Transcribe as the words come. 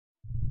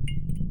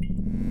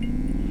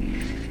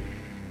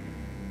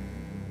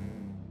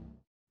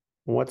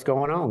What's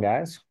going on,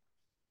 guys?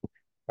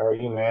 How are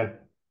you, man?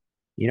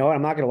 You know what?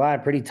 I'm not gonna lie,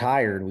 I'm pretty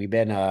tired. We've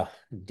been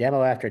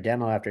demo after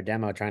demo after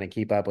demo trying to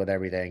keep up with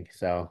everything.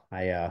 So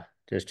I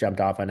just jumped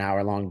off an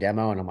hour-long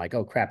demo and I'm like,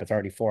 oh crap, it's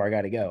already 4. I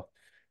gotta go.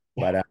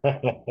 But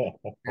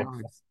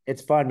no,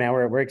 it's fun, man.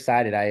 We're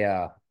excited.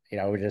 I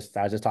was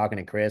just talking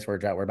to Chris. We're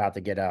about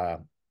to get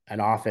an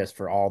office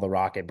for all the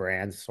Rocket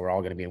brands. So we're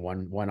all gonna be in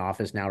one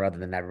office now rather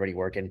than everybody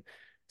working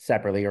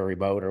separately or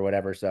remote or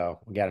whatever. So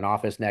we got an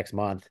office next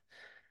month.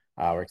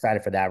 We're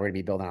excited for that. We're gonna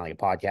be building out like a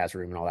podcast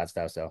room and all that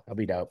stuff. So it'll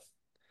be dope.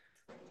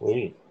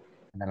 Sweet,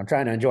 And then I'm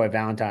trying to enjoy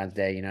Valentine's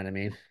Day. You know what I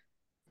mean?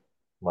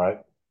 right?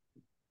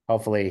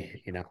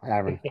 Hopefully, I'm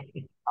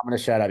gonna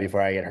shut up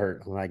before I get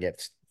hurt when I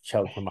get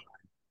choked from.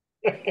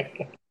 We'll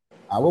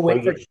Before wait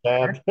you for. get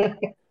stabbed.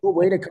 We'll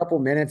wait a couple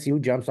minutes. See who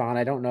jumps on.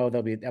 I don't know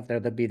there'll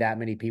be that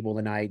many people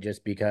tonight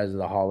just because of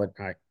the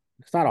holiday.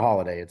 It's not a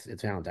holiday.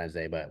 It's Valentine's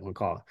Day, but we'll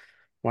call it.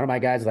 One of my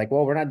guys is like,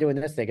 "Well, we're not doing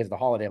this thing. It's the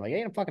holiday." I'm like, "It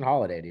ain't a fucking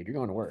holiday, dude. You're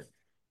going to work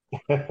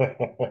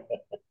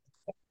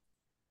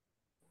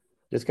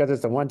just because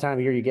it's the one time of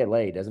year you get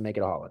laid doesn't make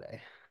it a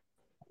holiday."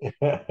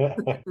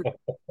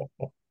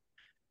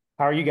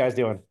 How are you guys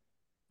doing?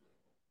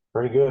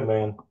 Pretty good,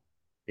 man.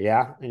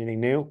 Yeah.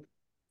 Anything new?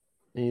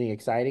 Anything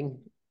exciting?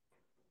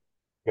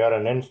 Got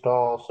an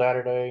install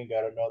Saturday,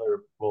 got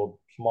another little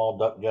small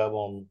duck job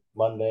on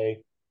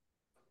Monday,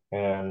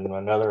 and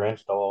another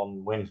install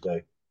on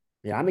Wednesday.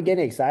 Yeah, I'm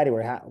getting excited.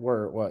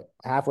 We're what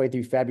halfway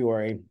through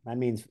February. That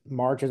means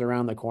March is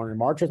around the corner.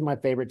 March is my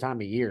favorite time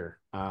of year.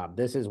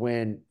 This is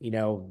when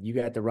you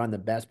get to run the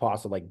best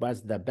possible, like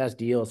the best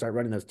deals. Start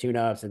running those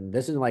tune-ups, and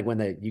this is like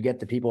when you get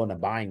the people in the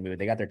buying mood.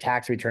 They got their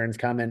tax returns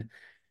coming.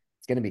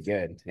 It's gonna be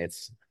good.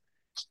 It's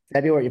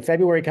February.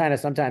 February kind of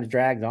sometimes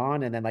drags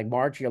on, and then like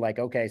March, you're like,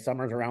 okay,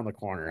 summer's around the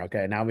corner.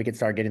 Okay, now we can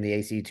start getting the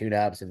AC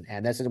tune-ups,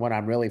 and this is what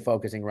I'm really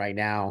focusing right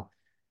now,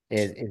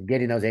 is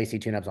getting those AC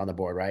tune-ups on the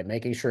board, right?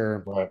 Making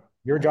sure Right,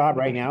 your job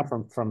right now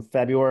from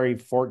February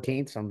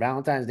 14th, from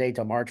Valentine's Day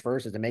till March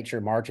 1st, is to make sure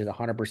March is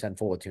 100%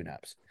 full of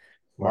tune-ups.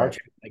 right. March,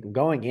 like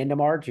going into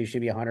March, you should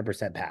be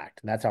 100%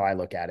 packed. And that's how I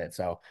look at it.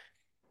 So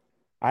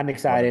I'm Right.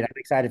 excited. I'm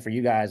excited for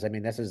you guys. I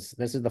mean, this is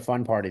the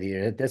fun part of the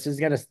year. This is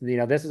gonna,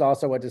 this is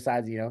also what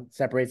decides,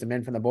 separates the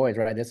men from the boys,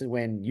 right? This is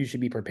when you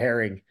should be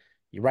preparing.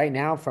 Right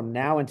now, from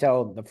now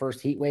until the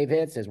first heat wave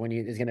hits, is when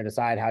you is going to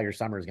decide how your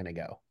summer is going to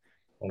go,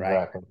 right?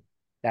 Exactly.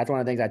 That's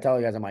one of the things I tell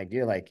you guys. I'm like,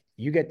 dude, like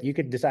you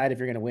could decide if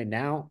you're going to win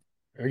now,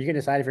 or you can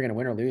decide if you're going to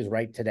win or lose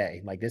right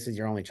today. Like this is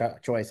your only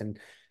choice. And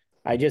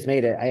I had just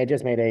made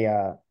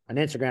a an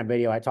Instagram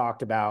video. I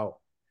talked about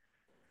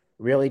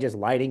really just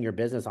lighting your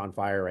business on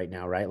fire right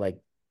now, right? Like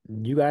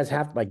you guys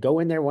have to like go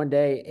in there one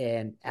day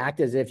and act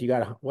as if you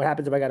got what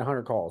happens if I got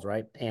 100 calls,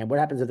 right? And what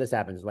happens if this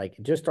happens? Like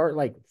just start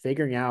like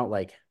figuring out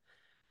like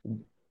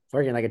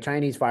freaking like a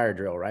Chinese fire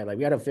drill, right? Like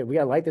we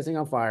gotta light this thing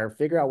on fire,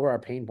 figure out where our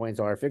pain points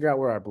are, figure out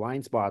where our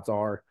blind spots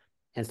are,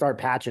 and start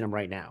patching them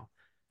right now.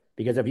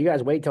 Because if you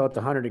guys wait till it's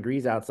 100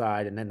 degrees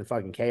outside and then the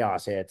fucking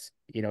chaos hits,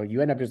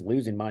 you end up just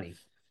losing money.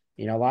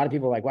 A lot of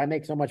people are like, why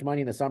make so much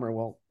money in the summer?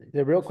 Well,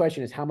 the real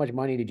question is how much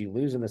money did you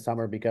lose in the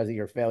summer because of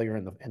your failure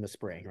in the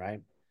spring, right?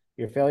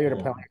 Your failure to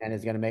plan Mhm.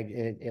 is going to make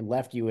it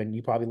left you and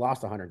you probably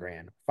lost 100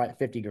 grand,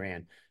 50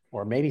 grand,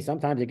 or maybe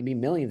sometimes it can be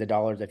millions of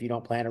dollars if you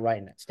don't plan it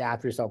right and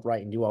staff yourself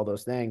right and do all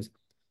those things.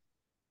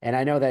 And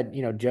I know that,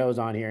 Joe's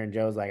on here and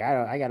Joe's like,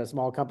 I got a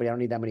small company. I don't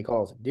need that many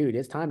calls. Dude,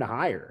 it's time to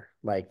hire.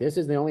 Like, this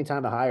is the only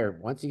time to hire.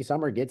 Once the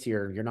summer gets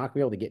here, you're not gonna be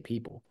able to get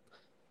people.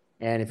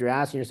 And if you're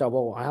asking yourself,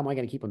 well, how am I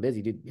going to keep them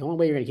busy? Dude, the only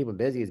way you're going to keep them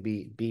busy is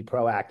be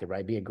proactive,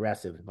 right? Be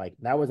aggressive. Like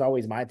that was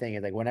always my thing.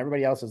 Is like when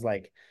everybody else is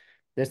like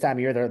this time of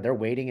year, they're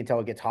waiting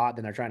until it gets hot,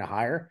 then they're trying to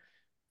hire.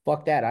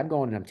 Fuck that. I'm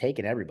going and I'm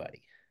taking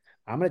everybody.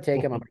 I'm going to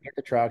take them. I'm going to get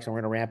the trucks and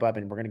we're going to ramp up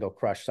and we're going to go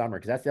crush summer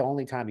because that's the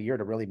only time of year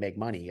to really make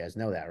money. You guys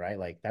know that, right?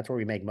 Like that's where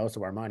we make most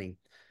of our money.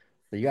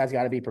 So you guys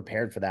got to be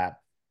prepared for that.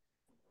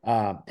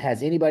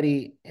 Has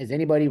anybody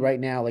right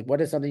now, like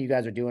what is something you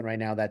guys are doing right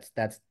now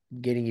that's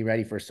getting you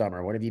ready for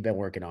summer? What have you been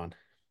working on?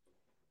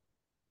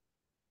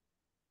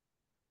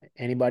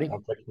 Anybody?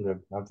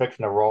 I'm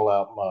fixing to roll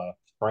out my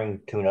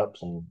spring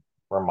tune-ups and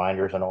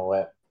reminders and all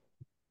that.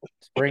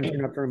 Spring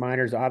tune-up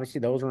reminders,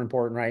 obviously those are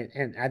important, right?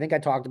 And I think I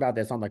talked about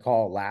this on the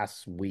call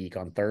last week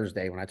on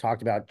Thursday when I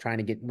talked about trying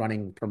to get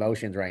running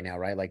promotions right now,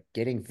 right? Like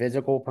getting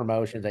physical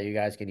promotions that you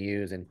guys can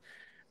use. And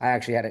I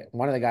actually had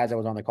one of the guys that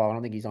was on the call. I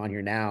don't think he's on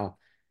here now.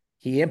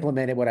 He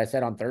implemented what I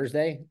said on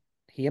Thursday.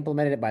 He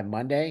implemented it by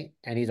Monday,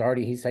 and he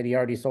said he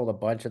already sold a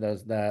bunch of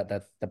those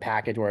the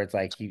package where it's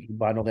like he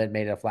bundled it,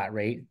 made it a flat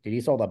rate. Dude, he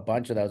sold a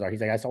bunch of those. Or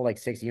he's like, I sold like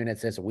 6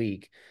 units this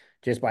week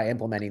just by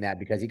implementing that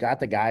because he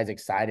got the guys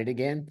excited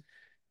again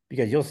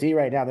because you'll see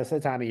right now, this is the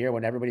time of year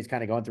when everybody's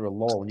kind of going through a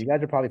lull. And you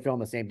guys are probably feeling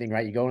the same thing,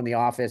 right? You go in the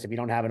office. If you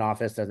don't have an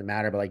office, doesn't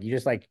matter. But like you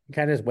just like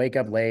kind of just wake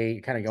up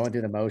late, kind of going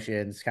through the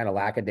motions, kind of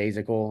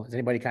lackadaisical. Is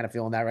anybody kind of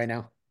feeling that right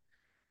now?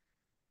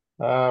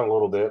 A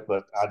little bit,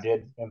 but I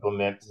did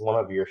implement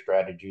one of your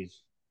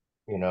strategies.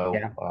 You know,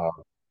 Yeah. uh,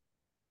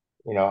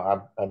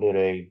 I did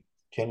a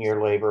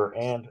 10-year labor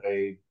and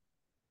a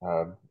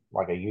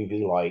like a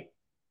UV light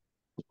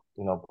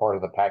part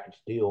of the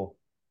package deal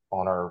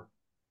on our,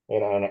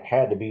 and it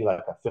had to be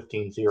like a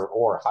 15-0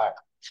 or higher,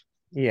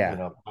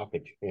 Yeah.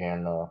 package.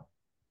 And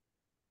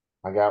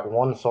I got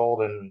one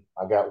sold, and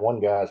I got one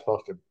guy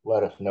supposed to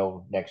let us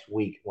know next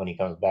week when he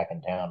comes back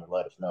in town to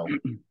let us know.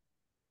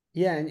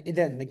 Yeah, and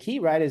then the key,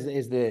 right,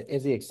 is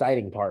the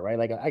exciting part, right?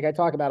 Like I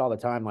talk about all the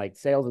time, like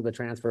sales is the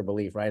transfer of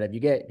belief, right? If you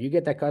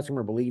get that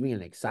customer believing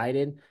and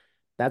excited,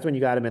 that's when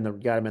you got them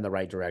in the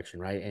right direction,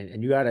 right?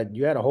 And you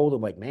gotta hold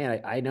them like,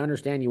 man, I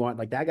understand you want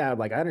like that guy,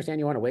 like I understand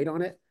you want to wait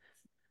on it,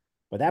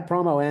 but that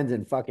promo ends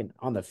in fucking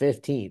on the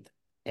 15th.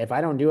 If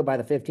I don't do it by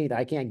the 15th,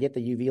 I can't get the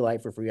UV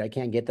light for free. I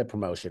can't get the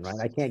promotion, right?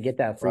 I can't get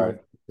that free. Right.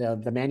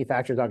 The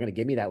manufacturer's not going to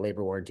give me that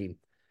labor warranty.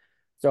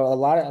 So a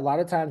lot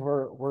of times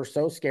we're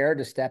so scared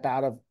to step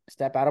out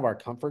of our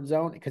comfort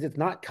zone because it's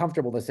not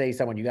comfortable to say to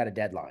someone you got a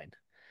deadline,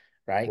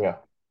 right? Yeah.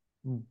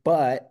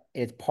 But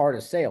it's part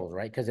of sales,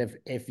 right? Because if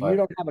you Right.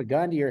 don't have a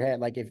gun to your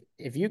head, like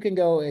if you can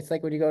go, it's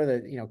like when you go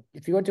to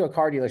if you go to a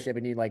car dealership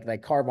and you like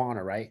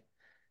Carvana, right?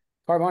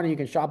 Carvana, you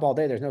can shop all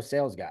day. There's no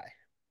sales guy.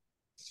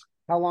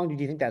 How long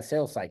do you think that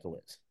sales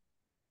cycle is?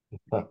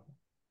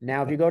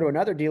 Now, if you go to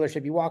another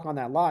dealership, you walk on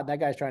that lot, that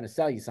guy's trying to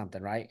sell you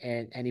something, right?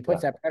 And he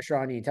puts Yeah. that pressure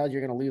on you. He tells you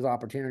you're going to lose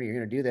opportunity. You're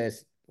going to do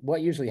this.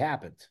 What usually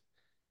happens?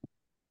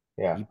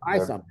 Yeah. You buy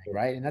something,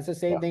 right? And that's the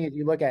same Yeah. thing as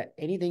you look at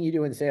anything you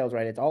do in sales,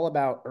 right? It's all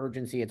about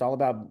urgency. It's all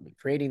about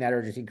creating that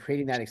urgency,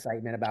 creating that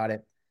excitement about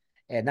it.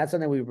 And that's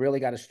something we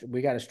got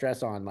to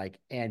stress on, like,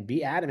 and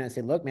be adamant and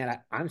say, look, man,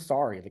 I'm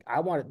sorry. Like,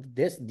 I want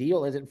this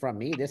deal isn't from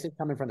me. This is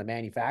coming from the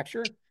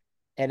manufacturer.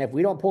 And if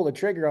we don't pull the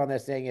trigger on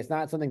this thing, it's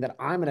not something that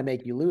I'm going to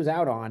make you lose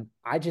out on.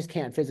 I just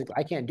can't physically,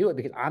 I can't do it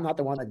because I'm not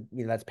the one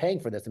that's paying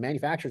for this. The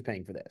manufacturer's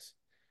paying for this.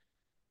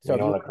 So if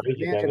you The want to take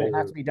crazy advantage thing of it, it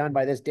has is, to be done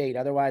by this date.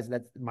 Otherwise,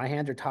 that's my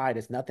hands are tied.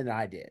 It's nothing that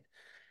I did.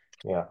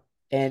 yeah,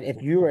 And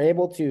if you were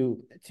able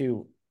to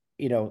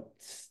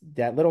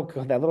that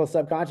little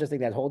subconscious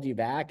thing that holds you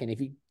back, and if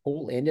you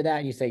pull into that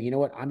and you say, you know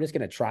what, I'm just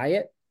gonna try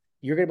it,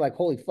 you're gonna be like,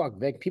 holy fuck,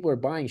 Vic, people are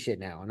buying shit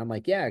now. And I'm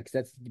like, yeah, because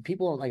that's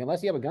people like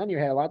unless you have a gun in your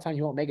head, a lot of times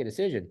you won't make a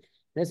decision.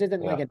 This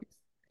isn't like yeah,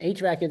 an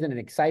HVAC isn't an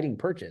exciting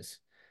purchase,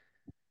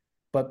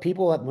 but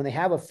people when they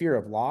have a fear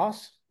of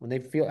loss, when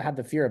they have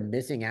the fear of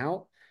missing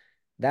out,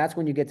 that's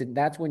when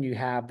you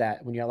have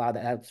that when you allow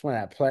that that's when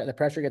the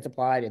pressure gets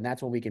applied, and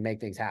that's when we can make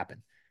things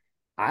happen.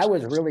 I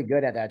was really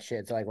good at that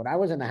shit. So like when I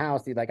was in the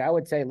house, dude, like I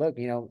would say, look,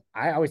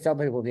 I always tell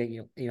people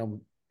that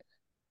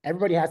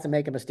everybody has to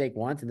make a mistake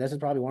once, and this is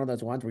probably one of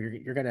those ones where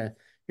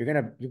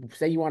you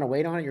say you want to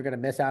wait on it, you're gonna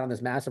miss out on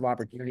this massive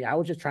opportunity. I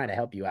was just trying to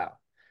help you out,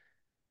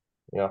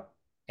 yeah,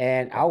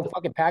 and I'll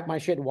fucking pack my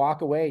shit and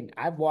walk away.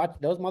 I've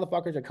watched those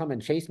motherfuckers that come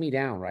and chase me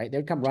down, right?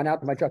 They'd come run out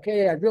to my truck.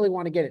 Hey, I really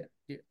want to get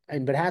it,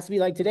 but it has to be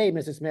like today,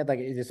 Mrs. Smith. Like,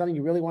 is there something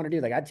you really want to do?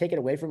 Like, I'd take it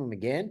away from them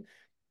again.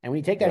 And when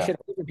you take that yeah, shit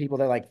away from people,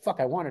 they're like, "Fuck,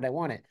 I want it, I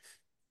want it."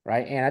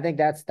 Right. And I think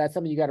that's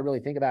something you got to really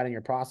think about in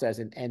your process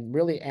and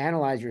really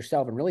analyze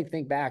yourself and really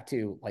think back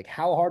to like,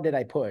 how hard did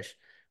I push?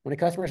 When a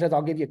customer says,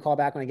 I'll give you a call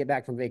back when I get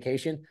back from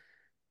vacation.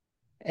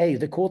 Hey,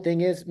 the cool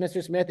thing is,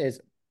 Mr. Smith, is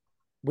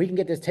we can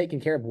get this taken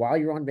care of while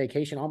you're on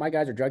vacation. All my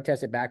guys are drug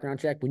tested, background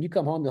check. When you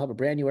come home, you'll have a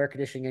brand new air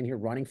conditioning in here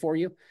running for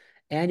you,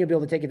 and you'll be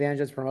able to take advantage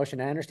of this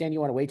promotion. I understand you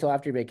want to wait till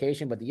after your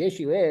vacation, but the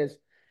issue is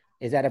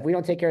that if we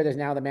don't take care of this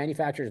now, the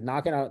manufacturer is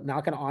not gonna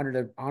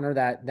honor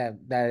that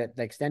the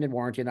extended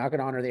warranty, not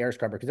gonna honor the air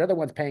scrubber because they're the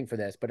ones paying for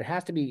this. But it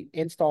has to be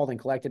installed and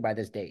collected by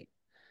this date.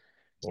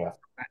 yeah,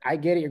 I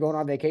get it, you're going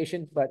on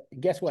vacation, but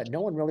guess what?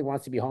 No one really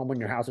wants to be home when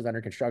your house is under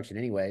construction,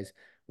 anyways.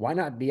 Why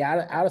not be out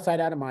of sight,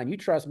 out of mind? You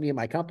trust me and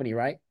my company,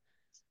 right?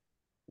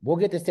 We'll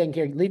get this taken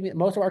care of. Leave me.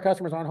 Most of our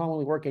customers aren't home when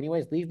we work,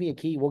 anyways. Leave me a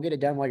key. We'll get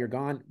it done while you're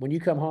gone. When you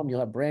come home, you'll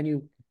have brand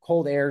new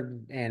cold air,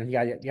 and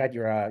you'll have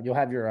your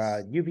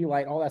UV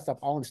light, all that stuff,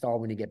 all installed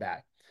when you get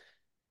back.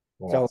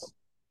 yeah. So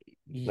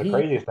The he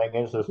craziest thing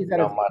is, he said,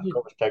 my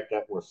service tech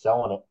that was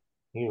selling it,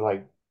 he's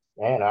like,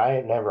 man, I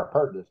had never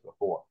heard this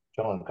before.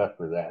 Telling the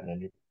customer that, and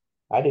then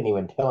I didn't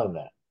even tell him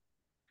that.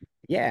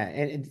 yeah,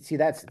 and see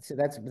that's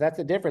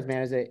the difference,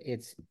 man. Is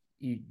it's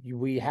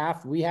we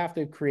have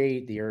to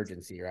create the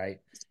urgency, right?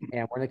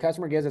 And when the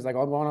customer gives us like,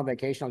 "Oh, I'm going on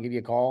vacation, I'll give you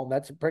a call."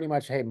 That's pretty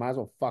much, hey, might as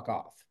well fuck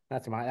off.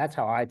 That's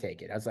how I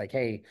take it. I was like,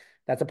 hey,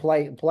 that's a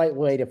polite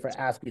way to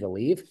ask you to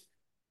leave.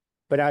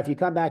 But if you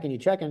come back and you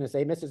check in and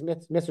say,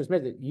 Mr.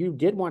 Smith, you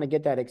did want to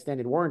get that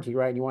extended warranty,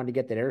 right? And you wanted to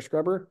get that air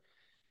scrubber.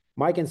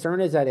 My concern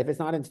is that if it's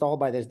not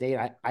installed by this date,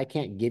 I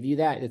can't give you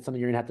that. It's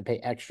something you're gonna have to pay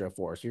extra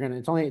for. So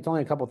it's only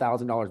a couple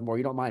 $1,000s more.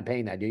 You don't mind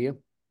paying that, do you?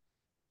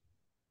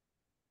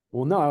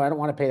 Well, no, I don't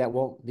want to pay that.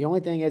 Well, the only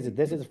thing is that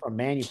this is from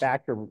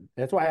manufacturer.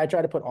 That's why I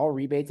try to put all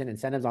rebates and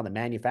incentives on the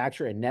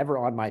manufacturer and never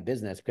on my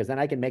business, because then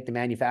I can make the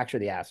manufacturer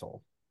the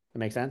asshole. That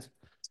makes sense?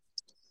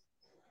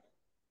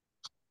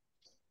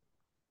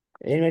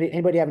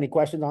 Anybody have any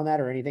questions on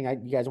that or anything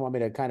you guys want me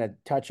to kind of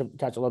touch a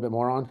little bit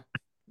more on?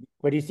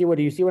 But do you see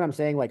what I'm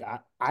saying? Like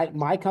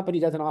my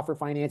company doesn't offer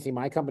financing.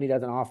 My company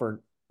doesn't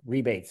offer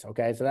rebates.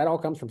 Okay. So that all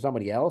comes from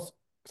somebody else.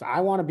 So I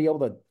want to be able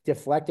to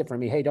deflect it from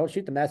me. Hey, don't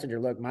shoot the messenger.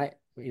 Look,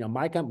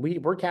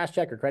 we're cash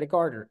check or credit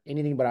card or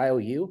anything but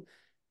IOU.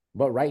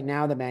 But right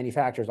now, the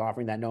manufacturer is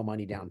offering that no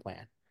money down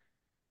plan.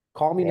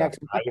 Call me Yeah, next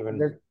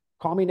month.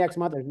 Call me next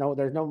month. There's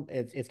no,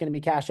 it's going to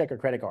be cash check or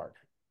credit card.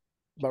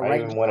 But I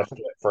right even went a now,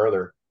 step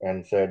further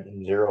and said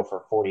 0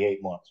 for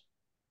 48 months,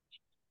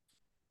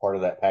 part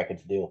of that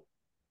package deal.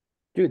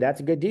 dude, that's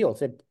a good deal.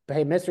 Said,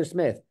 hey, Mr.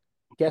 Smith,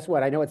 guess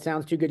what? I know it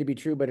sounds too good to be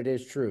true, but it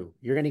is true.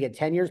 You're going to get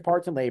 10 years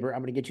parts and labor.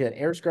 I'm going to get you that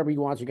air scrubber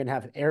you want. So you're going to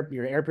have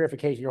your air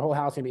purification, your whole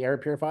house going to be air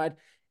purified.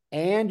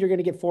 And you're going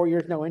to get 4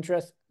 years, no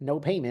interest, no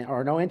payment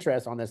or no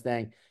interest on this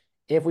thing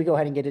if we go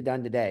ahead and get it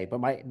done today.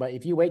 But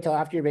if you wait till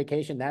after your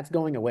vacation, that's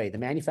going away. The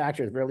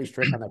manufacturer is really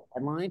strict on the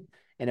deadline.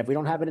 And if we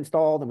don't have it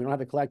installed and we don't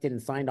have it collected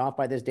and signed off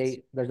by this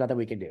date, there's nothing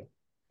we can do.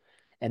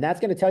 And that's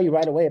going to tell you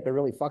right away if they're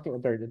really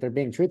fucking, if they're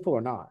being truthful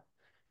or not.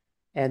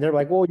 And they're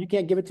like, well, you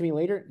can't give it to me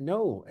later.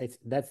 No,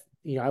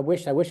 I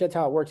wish that's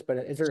how it works.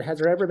 But has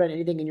there ever been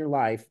anything in your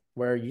life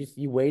where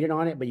you waited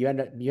on it, but you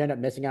end up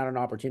missing out on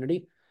an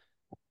opportunity?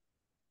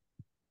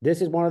 This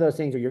is one of those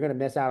things where you're going to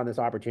miss out on this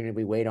opportunity if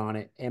we wait on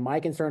it. And my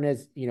concern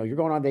is, you're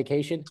going on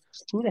vacation.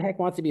 Who the heck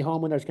wants to be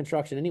home when there's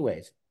construction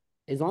anyways?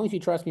 As long as you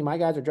trust me, my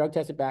guys are drug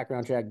tested,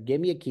 background check. Give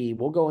me a key.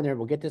 We'll go in there.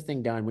 We'll get this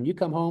thing done. When you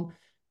come home,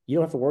 you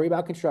don't have to worry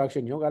about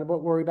construction. You don't got to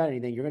worry about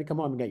anything. You're going to come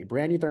home and get your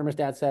brand new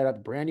thermostat set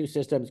up, brand new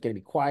system. It's going to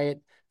be quiet.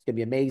 It's going to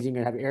be amazing.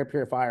 You're going to have your air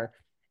purifier,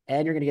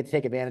 and you're going to get to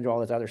take advantage of all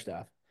this other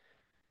stuff.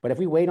 But if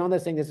we wait on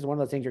this thing, this is one of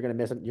those things you're going to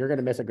miss. You're going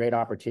to miss a great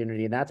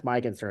opportunity, and that's my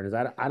concern. Is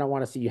I don't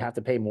want to see you have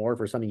to pay more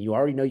for something you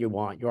already know you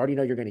want. You already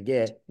know you're going to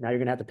get. Now you're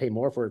going to have to pay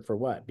more for it for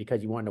what?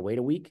 Because you wanted to wait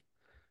a week.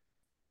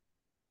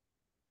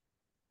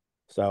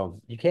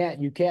 So you can't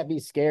be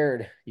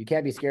scared. You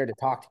can't be scared to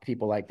talk to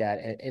people like that.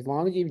 As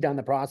long as you've done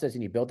the process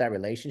and you built that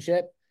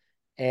relationship,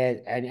 and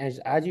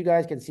as you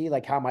guys can see,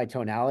 like how my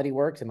tonality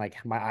works and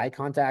like my eye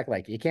contact,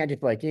 like you can't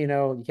just like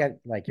you can't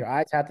like your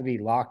eyes have to be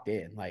locked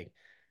in. Like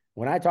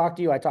when I talk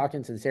to you, I talk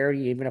in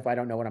sincerity, even if I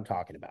don't know what I'm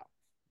talking about.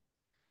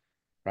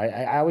 Right?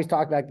 I always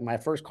talk back my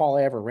first call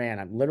I ever ran.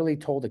 I literally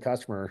told the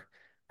customer,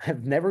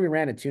 I've never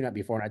ran a tune-up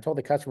before, and I told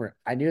the customer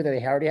I knew that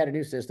they already had a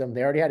new system,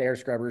 they already had air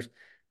scrubbers.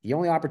 The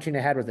only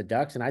opportunity I had was the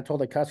ducts, and I told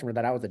the customer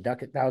that I was a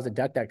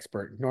duct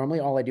expert. Normally,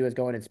 all I do is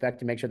go and inspect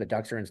to make sure the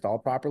ducts are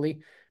installed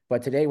properly.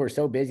 But today we're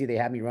so busy, they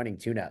have me running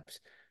tune-ups.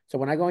 So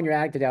when I go in your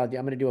attic today, I'm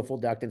going to do a full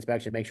duct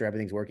inspection, make sure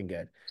everything's working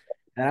good.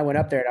 And I went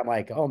up there and I'm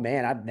like, oh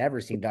man, I've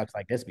never seen ducts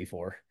like this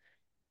before.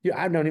 Dude,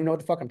 I don't even know what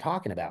the fuck I'm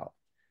talking about.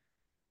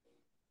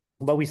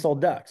 But we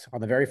sold ducks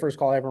on the very first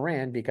call I ever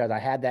ran because I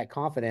had that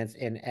confidence.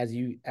 And as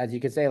you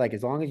could say, like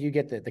as long as you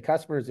get the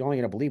customer is only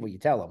going to believe what you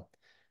tell them,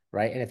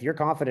 right? And if you're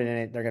confident in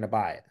it, they're going to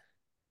buy it.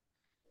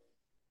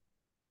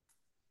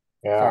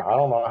 Yeah, Sorry. I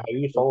don't know how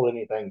you sold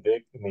anything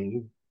big. I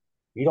mean,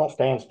 you don't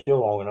stand still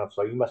long enough,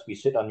 so you must be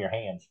sitting on your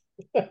hands.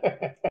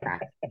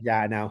 Yeah,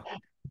 I know.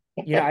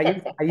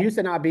 I used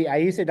to not be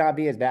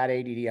as bad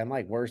ADD. I'm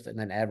like worse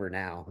than ever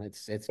now.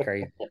 It's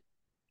crazy.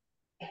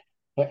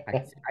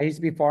 I used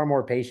to be far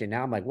more patient.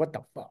 Now I'm like, what the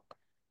fuck?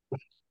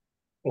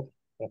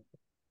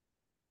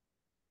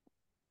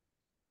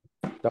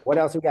 So what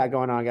else we got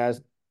going on, guys?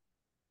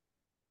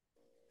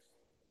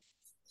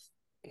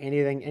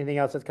 Anything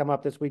else that's come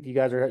up this week you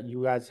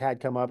guys had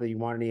come up that you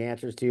want any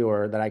answers to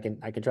or that I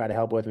can try to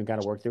help with and kind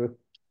of work through?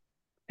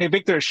 Hey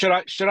Victor, should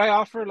I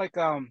offer like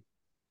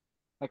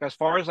as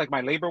far as like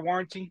my labor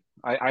warranty?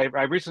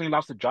 I recently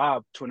lost a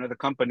job to another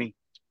company.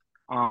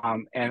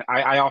 And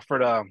I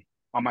offered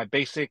on my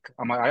basic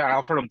I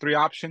offered them three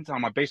options.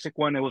 On my basic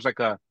one, it was like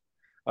a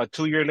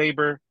 2 year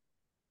labor.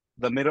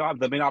 The mid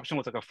option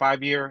was like a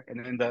 5 year,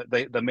 and then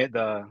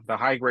the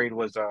high grade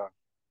was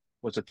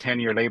a 10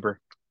 year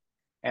labor.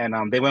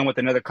 And they went with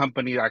another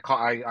company.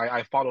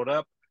 I followed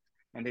up,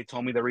 and they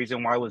told me the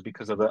reason why was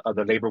because of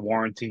the labor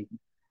warranty,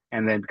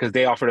 and then because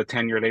they offered a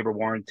 10 year labor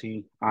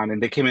warranty,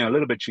 and they came in a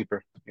little bit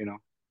cheaper.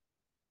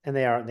 And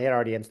they had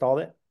already installed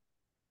it.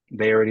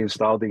 They already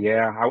installed it.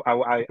 Yeah, I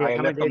How many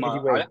left days them. did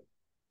you wait?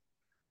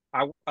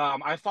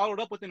 I followed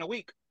up within a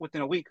week.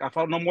 Within a week, I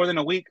followed no more than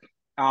a week.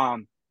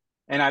 Um,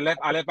 and I left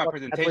my That's where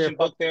you're presentation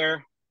book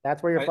there.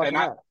 that's where you're And fucking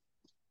I up.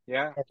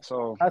 Yeah.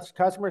 So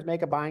Customers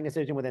make a buying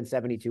decision within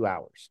 72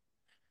 hours.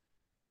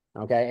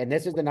 Okay. And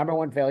this is the number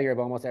one failure of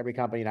almost every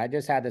company. And I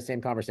just had the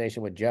same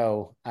conversation with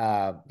Joe,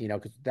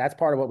 because that's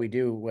part of what we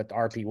do with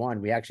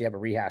RP1. We actually have a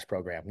rehash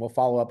program. We'll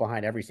follow up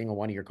behind every single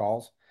one of your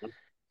calls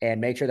and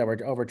make sure that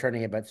we're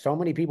overturning it. But so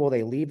many people,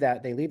 they leave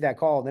that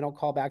call and they don't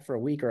call back for a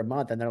week or a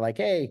month. And they're like,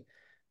 hey,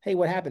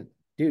 what happened?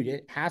 Dude,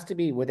 it has to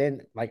be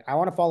within, like, I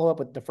want to follow up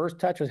with the first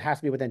touch has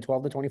to be within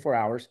 12 to 24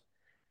 hours.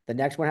 The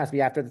next one has to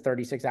be after the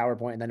 36-hour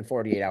point and then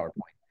 48-hour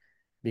point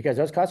because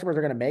those customers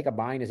are going to make a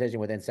buying decision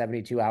within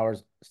 72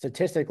 hours.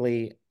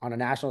 Statistically, on a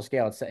national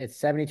scale, it's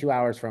 72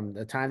 hours from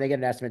the time they get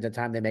an estimate to the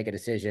time they make a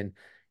decision.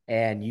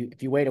 And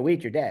if you wait a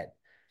week, you're dead.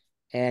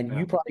 And yeah.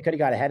 you probably could have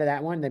got ahead of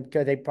that one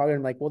because they probably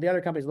been like, well, the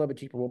other company's a little bit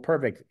cheaper. Well,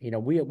 perfect.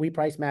 We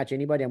price match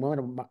anybody. I'm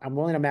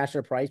willing to match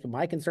their price. But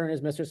my concern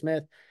is, Mr.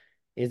 Smith,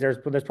 is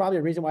there's probably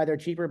a reason why they're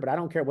cheaper, but I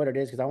don't care what it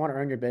is because I want to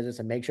earn your business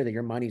and make sure that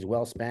your money's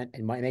well spent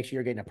and make sure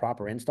you're getting a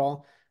proper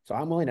install. So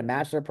I'm willing to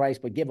match their price,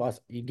 but give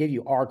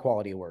you our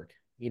quality of work.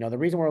 the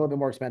reason we're a little bit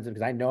more expensive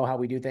because I know how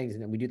we do things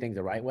and we do things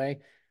the right way.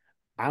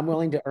 I'm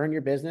willing to earn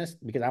your business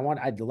because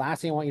the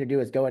last thing I want you to do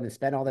is go ahead and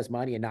spend all this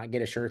money and not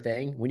get a sure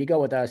thing. When you go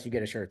with us, you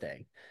get a sure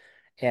thing.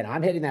 And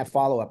I'm hitting that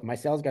follow up. My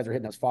sales guys are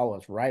hitting those follow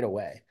ups right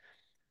away.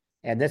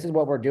 And this is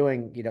what we're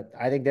doing.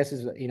 I think this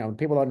is,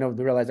 people don't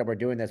realize that we're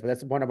doing this, but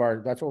that's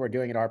what we're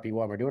doing at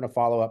RP1. We're doing a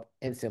follow up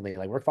instantly.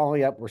 Like we're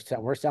following up.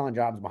 We're selling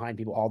jobs behind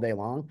people all day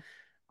long.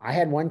 I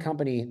had one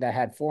company that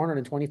had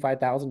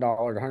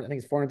 $425,000, I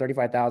think it's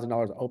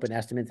 $435,000 open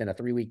estimates in a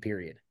 3-week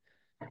period.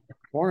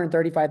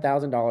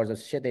 $435,000 of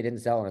shit they didn't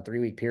sell in a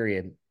 3-week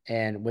period.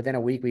 And within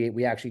a week,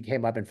 we actually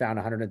came up and found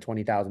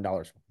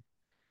 $120,000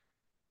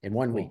 in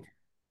 1 week.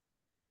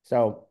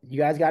 So you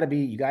guys got to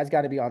be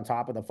on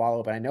top of the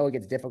follow up. And I know it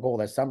gets difficult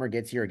as summer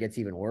gets here, it gets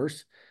even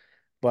worse.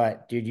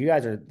 But dude, you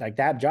guys are like,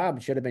 that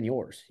job should have been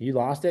yours. You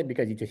lost it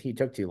because he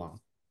took too long.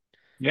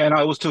 Yeah,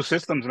 no, it was two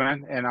systems,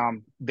 man.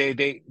 And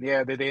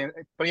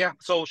but yeah.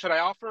 So should I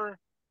offer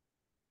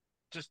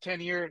just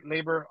 10-year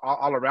labor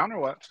all around or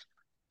what?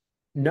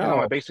 No,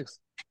 My basics.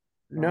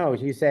 no.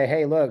 You say,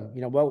 hey, look,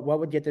 what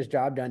would get this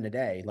job done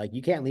today? Like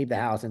you can't leave the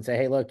house and say,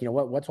 hey, look,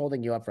 what's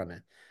holding you up from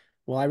it?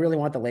 Well, I really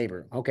want the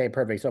labor. Okay,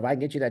 perfect. So if I can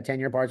get you that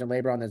 10-year parts and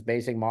labor on this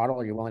basic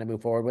model, are you willing to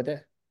move forward with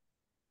it?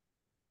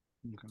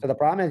 Okay. So the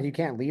problem is you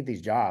can't leave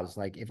these jobs.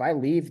 Like if I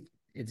leave,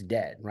 it's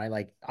dead, right?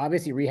 Like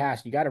obviously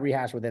you got to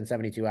rehash within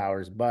 72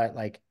 hours, but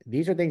like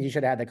these are things you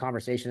should have had the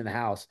conversation in the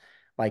house.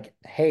 Like,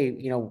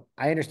 hey,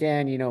 I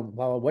understand,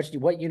 well,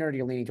 what unit are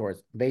you leaning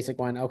towards? Basic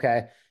one.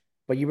 Okay.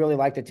 But you really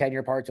like the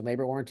 10-year parts and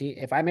labor warranty.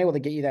 If I'm able to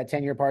get you that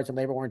 10-year parts and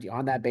labor warranty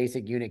on that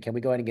basic unit, can we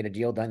go ahead and get a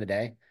deal done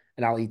today?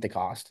 And I'll eat the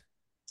cost.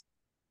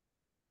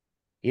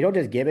 You don't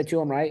just give it to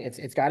them, right?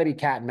 It's got to be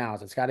cat and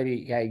mouse. It's got to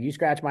be, hey, you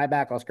scratch my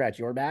back, I'll scratch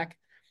your back.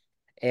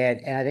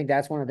 And I think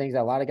that's one of the things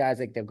that a lot of guys,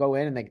 like, they'll go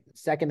in and the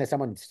second that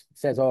someone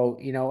says, oh,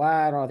 I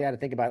don't know if they had to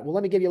think about it. Well,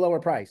 let me give you a lower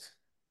price.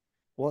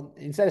 Well,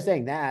 instead of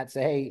saying that,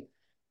 say, hey,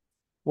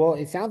 well,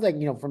 it sounds like,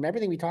 from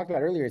everything we talked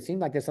about earlier, it seemed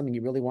like there's something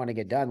you really want to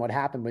get done. What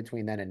happened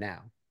between then and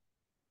now?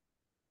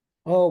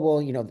 Oh, well,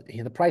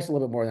 the price a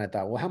little bit more than I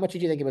thought. Well, how much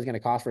did you think it was going to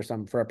cost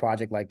for a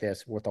project like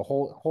this with the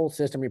whole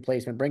system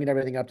replacement, bringing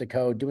everything up to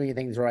code, doing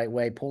things the right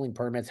way, pulling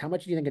permits? How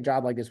much do you think a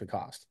job like this would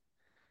cost?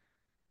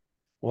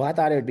 Well, I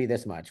thought it would be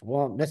this much.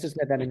 Well, Mr.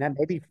 Smith, I mean, that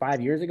maybe 5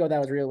 years ago that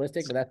was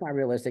realistic, but that's not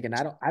realistic. And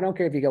I don't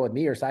care if you go with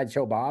me or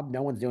Sideshow Bob,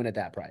 no one's doing it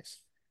that price.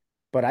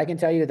 But I can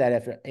tell you that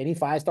if any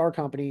 5-star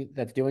company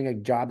that's doing a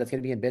job that's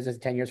going to be in business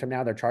 10 years from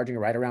now, they're charging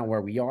right around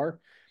where we are.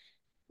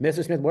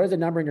 Mr. Smith, what is the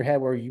number in your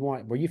head where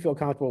you feel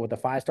comfortable with a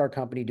 5-star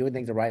company doing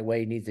things the right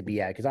way it needs to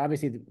be at? Because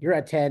obviously you're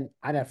at 10,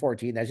 I'm at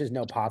 14. There's just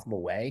no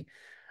possible way.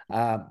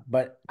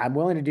 But I'm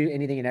willing to do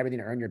anything and everything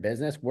to earn your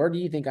business. Where do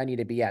you think I need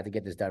to be at to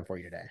get this done for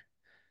you today?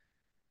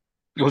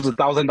 It was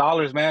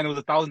 $1,000, man. It was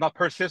 $1,000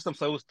 per system,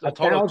 so it was a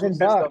total of two $1,000,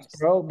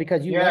 systems. bro,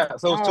 because you left Yeah, the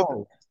so it was two.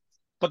 house.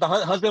 But the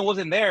husband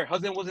wasn't there.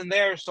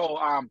 So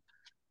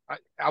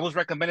I was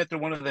recommended through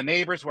one of the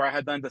neighbors where I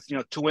had done this,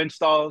 2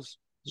 installs.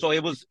 So I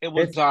thought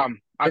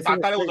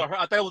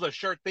it was a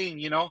sure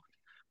thing. But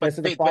This is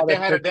the they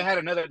father. they had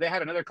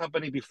another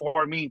company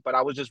before me, but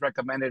I was just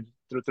recommended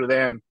through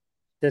them.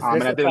 This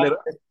And I did a little.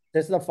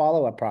 this is a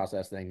follow-up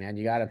process thing, man.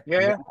 You gotta Yeah,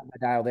 you yeah. gotta have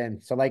it dialed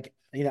in. So like,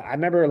 I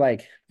remember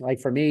like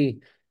for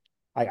me,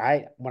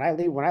 like when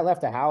I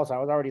left the house, I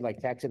was already like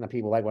texting the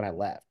people like when I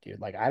left,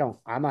 dude. Like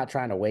I'm not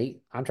trying to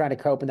wait. I'm trying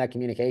to open that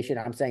communication.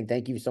 I'm saying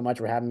thank you so much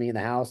for having me in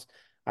the house.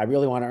 I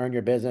really want to earn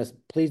your business.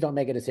 Please don't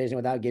make a decision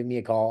without giving me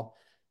a call.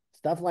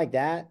 Stuff like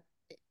that.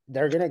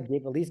 They're gonna at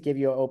least give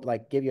you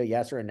give you a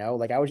yes or a no.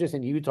 Like I was just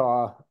in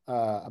Utah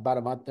about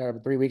a month or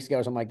 3 weeks ago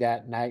or something like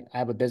that, and I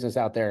have a business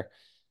out there,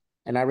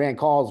 and I ran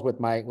calls with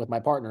my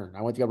partner.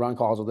 I went to go run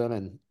calls with them,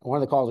 and one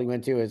of the calls we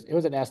went to it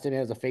was an estimate,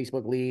 it was a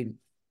Facebook lead,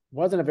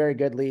 wasn't a very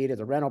good lead.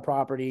 It's a rental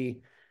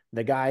property.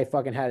 The guy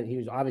he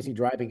was obviously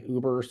driving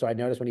Uber, so I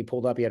noticed when he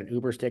pulled up, he had an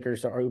Uber sticker,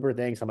 or Uber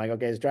thing. So I'm like,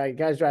 okay, this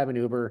guy's driving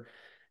Uber.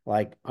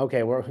 Like,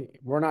 okay,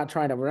 we're not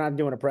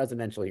doing a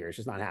presidential here. It's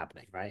just not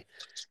happening, right?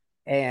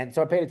 And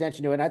so I paid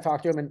attention to it and I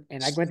talked to him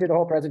and I went through the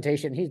whole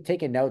presentation. He's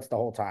taking notes the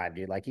whole time,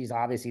 dude. Like he's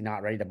obviously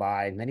not ready to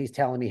buy. And then he's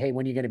telling me, hey,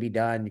 when are you going to be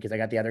done? Because I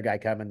got the other guy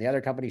coming. The other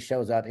company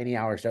shows up any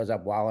hour, shows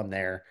up while I'm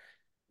there.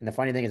 And the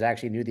funny thing is I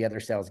actually knew the other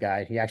sales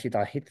guy. He actually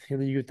thought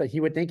he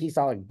would think he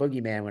saw like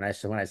Boogeyman when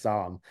I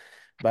saw him.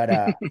 But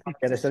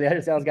so the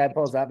other sales guy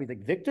pulls up. He's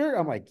like, Victor?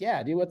 I'm like,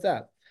 yeah, dude, what's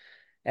up?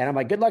 And I'm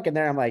like, good luck in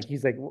there.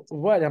 he's like,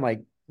 what? I'm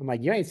like,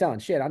 you ain't selling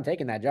shit. I'm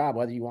taking that job.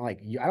 Whether you want,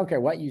 I don't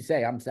care what you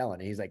say, I'm selling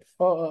it. He's like,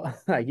 oh,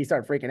 like he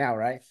started freaking out.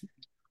 Right.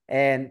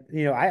 And,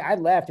 I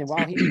left and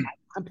while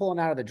I'm pulling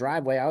out of the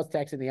driveway, I was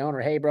texting the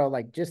owner, hey bro,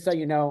 like, just so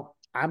you know,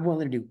 I'm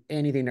willing to do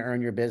anything to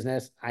earn your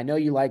business. I know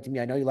you liked me.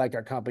 I know you liked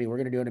our company. We're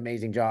going to do an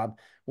amazing job.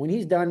 When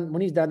he's done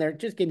there,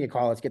 just give me a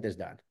call. Let's get this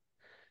done.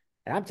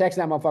 And I'm texting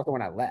that motherfucker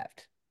when I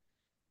left.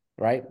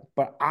 Right.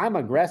 But I'm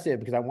aggressive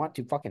because I want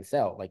to fucking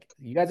sell. Like,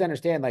 you guys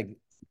understand, like,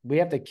 we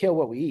have to kill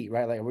what we eat,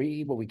 right? Like we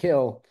eat what we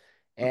kill.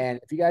 And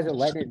if you guys are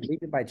letting it leave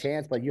it by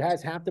chance, but you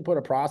guys have to put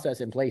a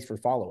process in place for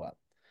follow-up.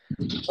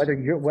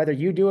 Whether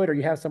you do it or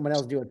you have someone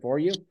else do it for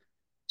you,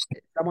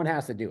 Someone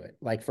has to do it.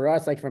 Like for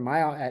us, like for my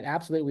at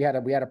Absolute, we had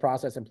a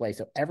process in place.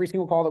 So every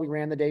single call that we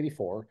ran the day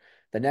before,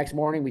 the next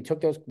morning we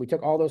took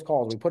all those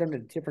calls, we put them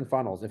in different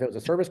funnels. If it was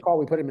a service call,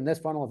 we put them in this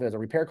funnel. If it was a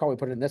repair call, we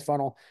put it in this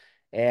funnel.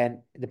 And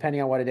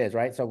depending on what it is,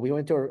 right? So we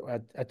went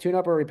to a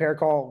tune-up or repair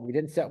call. We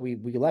didn't sell, we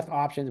left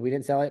options, we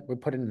didn't sell it, we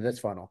put it into this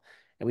funnel.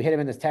 And we hit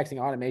him in this texting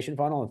automation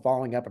funnel and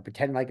following up and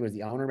pretending like it was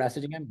the owner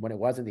messaging him when it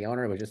wasn't the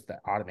owner, it was just the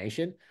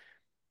automation.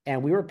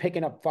 And we were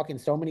picking up fucking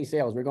so many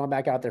sales. We are going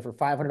back out there for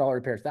 $500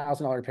 repairs,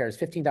 $1,000 repairs,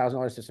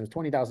 $15,000 systems,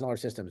 $20,000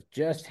 systems,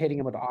 just hitting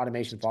them with the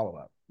automation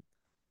follow-up.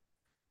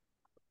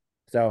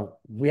 So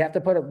we have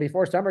to put it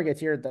before summer gets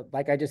here.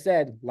 Like I just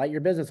said, light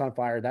your business on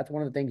fire. That's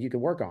one of the things you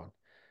can work on.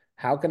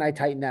 How can I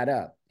tighten that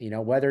up? You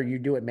know, whether you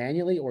do it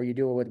manually or you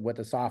do it with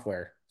the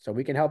software. So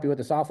we can help you with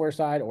the software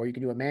side, or you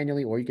can do it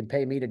manually, or you can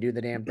pay me to do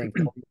the damn thing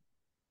for you.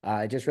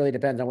 It just really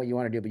depends on what you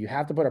want to do, but you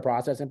have to put a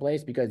process in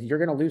place because you're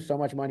going to lose so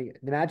much money.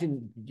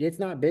 Imagine it's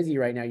not busy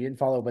right now. You didn't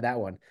follow up with that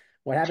one.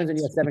 What happens when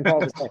you have 7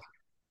 calls a day?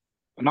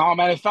 No,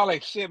 man, it felt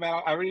like shit,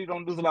 man. I really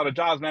don't lose a lot of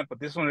jobs, man. But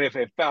this one, if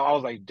it fell, I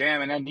was like,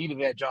 damn, and I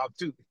needed that job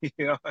too. You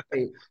know?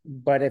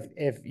 But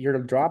if you're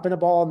dropping the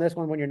ball on this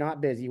one when you're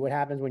not busy, what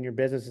happens when your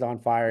business is on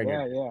fire and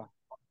Yeah, you're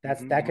yeah.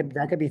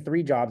 that could be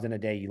 3 jobs in a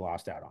day you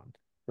lost out on,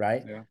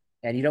 right? Yeah.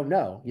 And you don't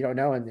know. You don't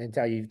know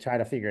until you try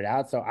to figure it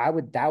out. So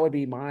that'd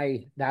be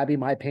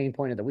my pain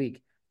point of the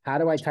week. How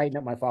do I tighten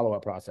up my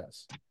follow-up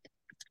process?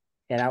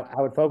 And I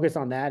would focus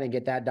on that and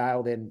get that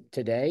dialed in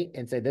today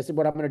and say, this is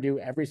what I'm going to do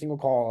every single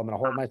call. I'm going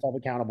to hold myself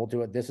accountable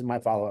to it. This is my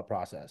follow-up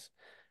process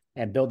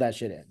and build that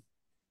shit in.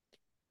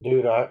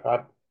 Dude,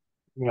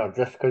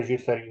 just because you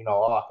said,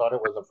 oh, I thought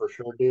it was a for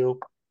sure deal.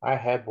 I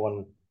had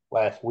one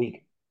last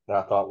week that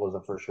I thought was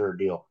a for sure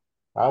deal.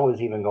 I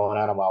was even going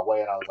out of my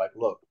way and I was like,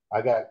 look,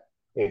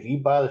 if you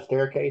buy the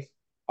staircase,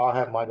 I'll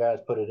have my guys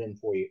put it in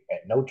for you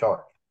at no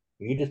charge.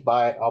 You just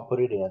buy it, I'll put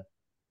it in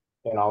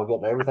and I'll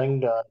get everything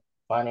done.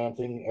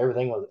 Financing,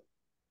 everything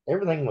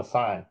was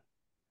signed.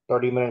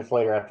 30 minutes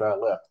later after I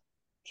left,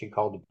 she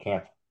called to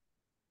cancel.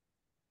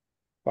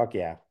 Fuck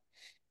yeah.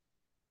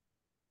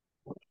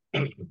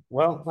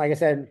 Well, like I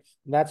said,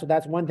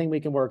 that's one thing we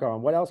can work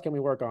on. What else can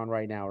we work on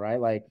right now, right?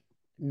 Like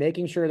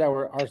making sure that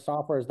our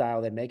software is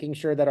dialed in, making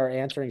sure that our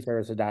answering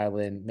service is dialed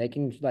in,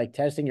 making like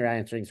testing your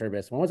answering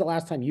service. When was the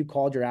last time you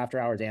called your after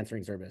hours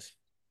answering service?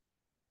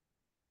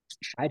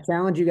 I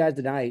challenge you guys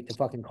tonight to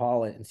fucking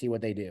call it and see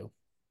what they do.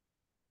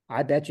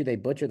 I bet you they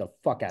butcher the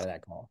fuck out of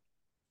that call.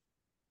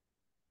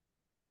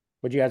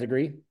 Would you guys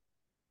agree?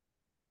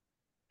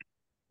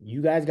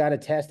 You guys got to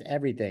test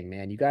everything,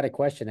 man. You got to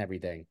question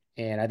everything.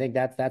 And I think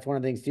that's one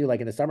of the things too. Like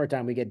in the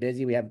summertime, we get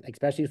busy. We have,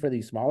 especially for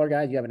these smaller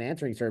guys, you have an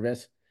answering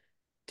service,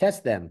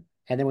 test them.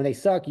 And then when they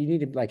suck, you need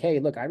to be like, hey,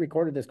 look, I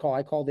recorded this call.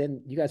 I called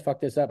in. You guys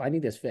fucked this up. I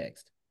need this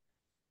fixed.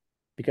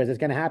 Because it's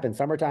going to happen.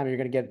 Summertime, you're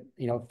going to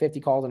get,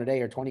 50 calls in a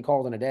day or 20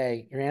 calls in a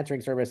day. Your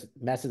answering service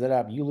messes it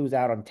up. You lose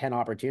out on 10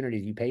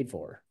 opportunities you paid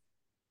for.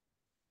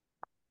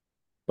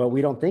 But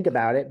we don't think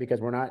about it because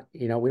we're not,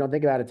 we don't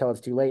think about it until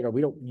it's too late, or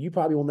you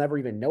probably will never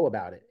even know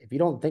about it. If you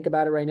don't think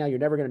about it right now, you're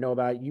never going to know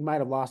about it. You might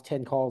have lost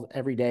 10 calls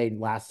every day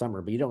last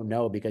summer, but you don't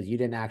know because you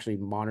didn't actually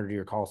monitor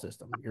your call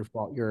system,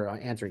 your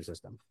answering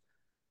system.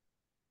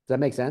 Does that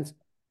make sense?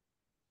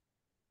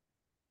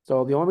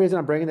 So the only reason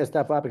I'm bringing this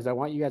stuff up is I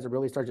want you guys to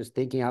really start just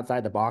thinking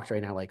outside the box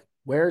right now. Like,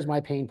 where's my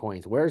pain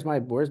points? Where's my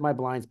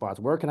blind spots?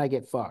 Where can I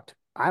get fucked?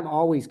 I'm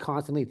always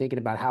constantly thinking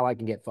about how I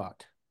can get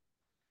fucked.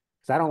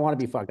 Because I don't want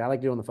to be fucked. I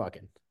like doing the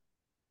fucking.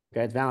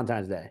 Okay, it's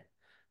Valentine's Day.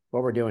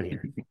 What we're doing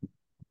here.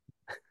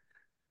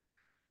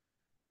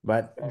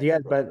 But yeah,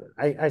 but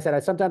I said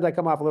sometimes I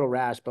come off a little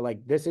rash, but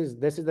like this is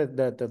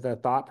the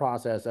thought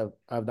process of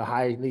the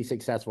highly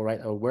successful, right?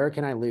 Oh, where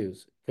can I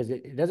lose? Because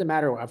it doesn't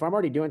matter if I'm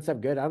already doing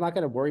stuff good, I'm not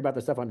going to worry about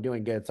the stuff I'm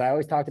doing good. So I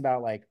always talked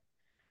about like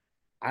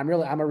I'm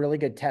a really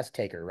good test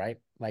taker, right?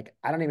 Like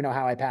I don't even know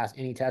how I pass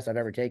any test I've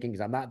ever taken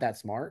because I'm not that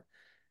smart.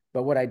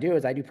 But what I do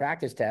is I do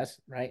practice tests,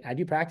 right? I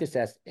do practice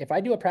tests. If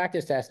I do a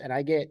practice test and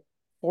I get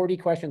 40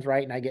 questions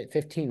right and I get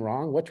 15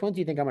 wrong, which ones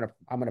do you think I'm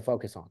gonna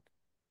focus on?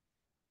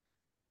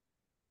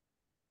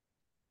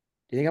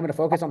 Do you think I'm going to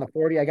focus on the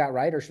 40 I got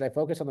right, or should I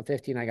focus on the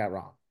 15 I got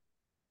wrong?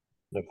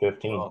 The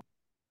 15.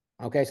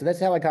 Okay, so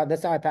that's how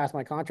I passed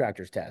my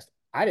contractor's test.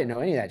 I didn't know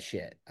any of that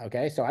shit.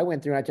 Okay, so I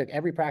went through and I took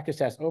every practice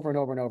test over and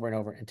over and over and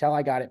over until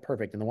I got it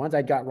perfect. And the ones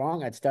I got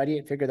wrong, I'd study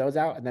it, figure those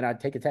out, and then I'd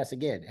take a test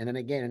again, and then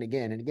again and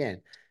again and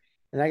again.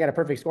 And I got a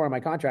perfect score on my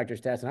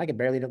contractor's test, and I could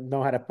barely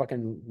know how to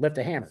fucking lift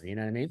a hammer. You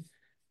know what I mean?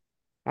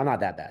 I'm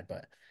not that bad,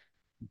 but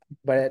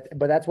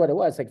that's what it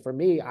was. Like for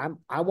me,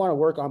 I want to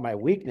work on my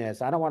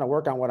weakness. I don't want to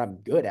work on what I'm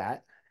good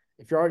at.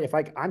 If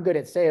I'm good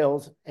at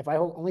sales, if I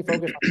only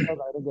focus on sales,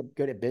 I don't get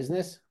good at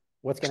business.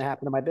 What's going to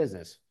happen to my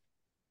business?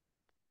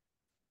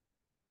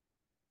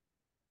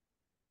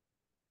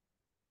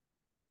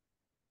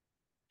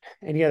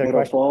 Any other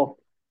questions? Paul?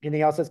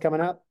 Anything else that's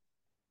coming up?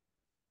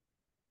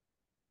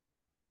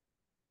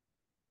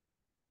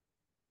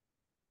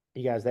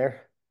 You guys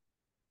there?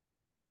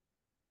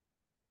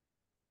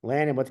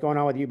 Landon, what's going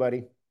on with you,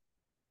 buddy?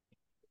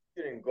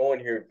 getting going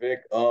here, Vic.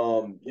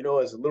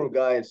 As a little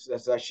guy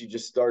that's actually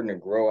just starting to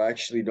grow, I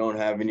actually don't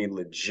have any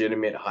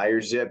legitimate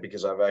hires yet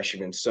because I've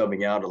actually been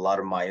subbing out a lot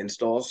of my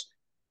installs.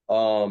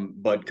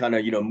 But kind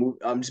of,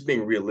 I'm just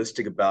being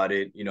realistic about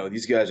it.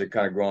 These guys are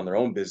kind of growing their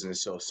own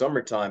business. So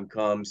summertime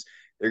comes,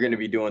 they're going to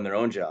be doing their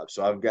own job.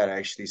 So I've got to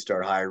actually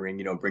start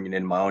hiring, bringing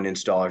in my own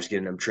installers,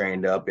 getting them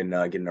trained up and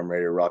getting them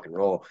ready to rock and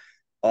roll.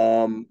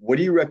 What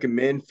do you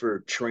recommend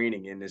for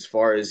training and as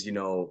far as,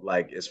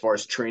 as far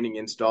as training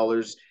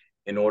installers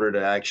in order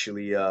to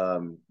actually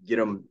get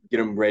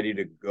them ready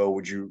to go?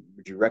 Would you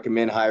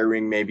recommend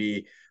hiring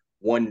maybe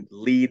one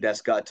lead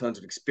that's got tons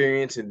of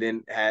experience and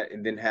then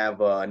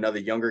have another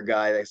younger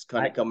guy that's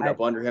kind of coming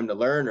up under him to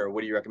learn, or what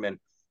do you recommend?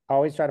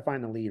 Always try to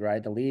find the lead,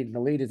 right? The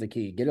lead is the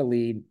key. Get a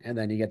lead, and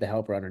then you get the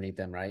helper underneath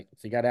them, right?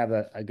 So you got to have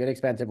a good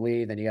expensive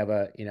lead, then you have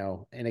a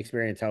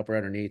inexperienced helper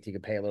underneath. You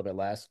can pay a little bit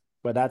less,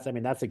 but that's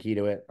the key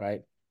to it,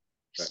 right?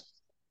 Okay.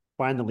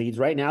 Find the leads.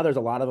 Right now, there's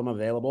a lot of them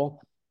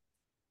available.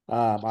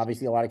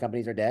 Obviously, a lot of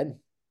companies are dead.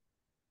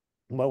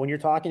 But when you're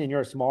talking and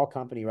you're a small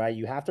company, right,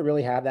 you have to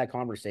really have that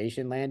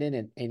conversation,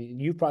 Landon.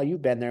 And you've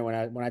been there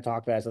when I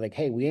talk about it. So like,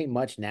 hey, we ain't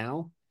much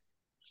now,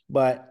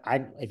 but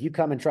if you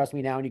come and trust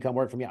me now and you come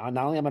work for me, not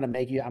only I'm going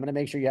to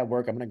make sure you have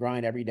work. I'm going to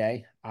grind every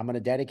day. I'm going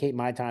to dedicate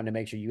my time to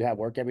make sure you have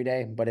work every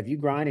day. But if you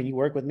grind and you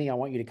work with me, I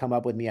want you to come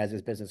up with me as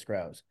this business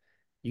grows.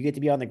 You get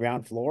to be on the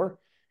ground floor.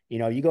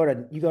 You go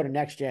to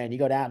Next Gen, you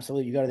go to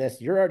Absolute, you go to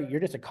this. You're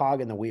just a cog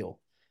in the wheel.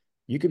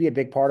 You could be a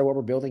big part of what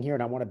we're building here,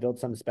 and I want to build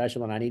something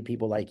special, and I need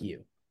people like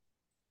you.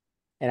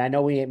 And I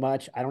know we ain't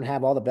much. I don't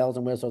have all the bells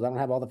and whistles. I don't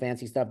have all the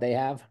fancy stuff they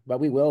have, but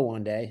we will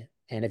one day.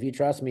 And if you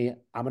trust me,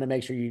 I'm going to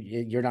make sure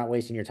you're not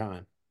wasting your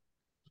time.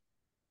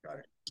 Got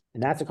it.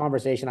 And that's a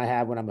conversation I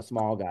have when I'm a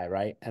small guy,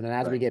 right? And then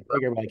as we Right. get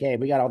bigger, we're like, hey,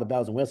 we got all the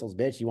bells and whistles,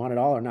 bitch. You want it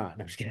all or not?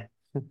 No, I'm just kidding.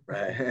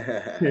 Right.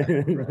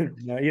 Right.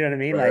 No, you know what I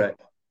mean? Right. Like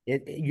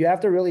Right. you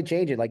have to really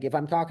change it. Like if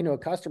I'm talking to a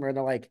customer and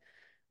I'm like,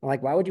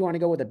 why would you want to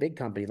go with a big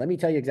company? Let me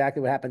tell you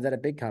exactly what happens at a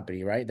big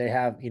company, right? They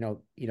have,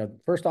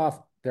 first off,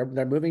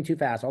 they're moving too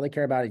fast. All they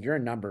care about is you're a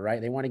number,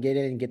 right? They want to get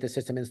in and get the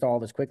system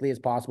installed as quickly as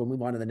possible,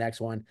 move on to the next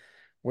one.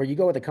 Where you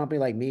go with a company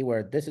like me,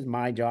 where this is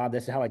my job,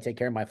 this is how I take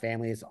care of my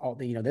family. It's all,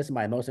 this is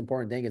my most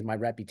important thing is my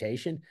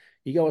reputation.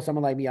 You go with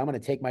someone like me, I'm going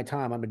to take my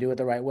time. I'm going to do it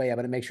the right way. I'm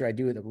going to make sure I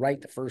do it right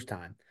the first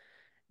time.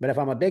 But if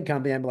I'm a big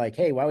company, I'm like,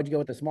 hey, why would you go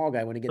with the small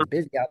guy when it gets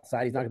busy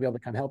outside? He's not going to be able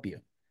to come help you.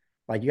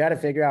 Like you got to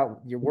figure out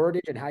your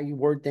wordage and how you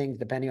word things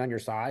depending on your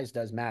size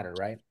does matter,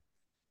 right?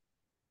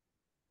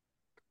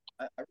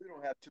 I really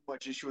don't have too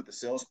much issue with the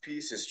sales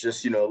piece. It's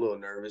just, a little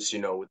nervous,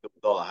 with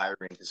all the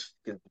hiring, just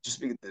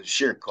because the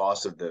sheer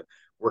cost of the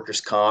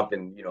workers' comp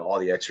and, all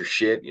the extra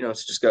shit,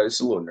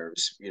 it's a little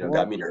nervous, got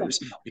Well, me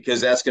nervous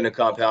because that's going to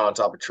compound on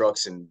top of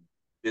trucks and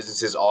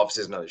businesses,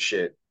 offices, and other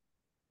shit.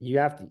 you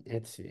have to.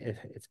 It's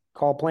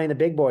called playing the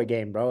big boy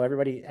game, bro.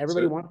 Everybody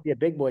So, wants to be a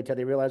big boy till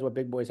they realize what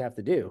big boys have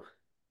to do.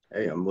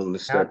 hey, I'm willing to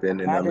Now, step in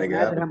and imagine, make it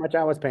imagine how happen. much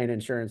I was paying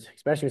insurance,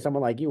 especially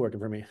someone like you working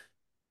for me.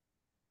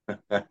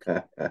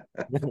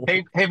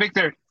 Hey,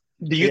 Victor,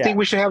 do you Yeah, think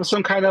we should have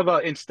some kind of a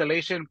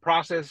installation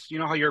process? You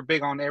know how you're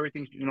big on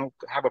everything,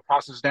 have a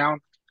process down.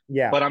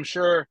 yeah. But I'm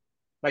sure,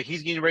 like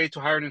he's getting ready to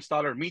hire an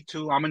installer. Me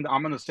too. I'm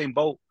in the same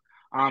boat.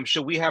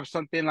 Should we have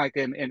something like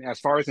in as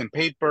far as in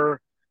paper?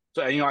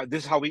 So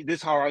this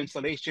is how our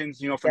installations,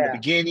 from the Yeah.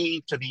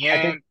 beginning to the I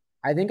think end.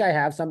 I think I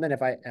have something.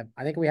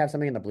 I think we have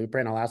something in the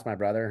blueprint. I'll ask my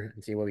brother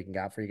and see what we can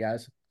got for you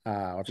guys.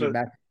 Or So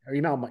feedback or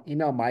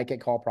email Mike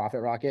at Call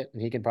Profit Rocket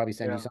and he can probably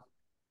send you yeah, something.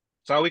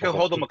 so we can Okay,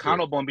 hold them for sure.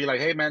 accountable and be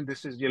like, hey man,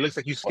 it looks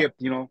like you Well,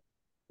 skipped.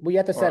 We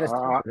have to set a Or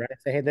standard, right?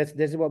 Say, hey, this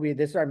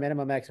is our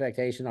minimum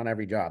expectation on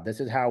every job. This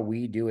is how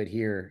we do it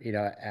here,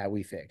 at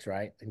WeFix,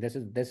 right? And this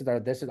is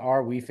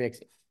our WeFix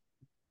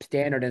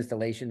standard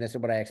installation. This is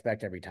what I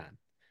expect every time.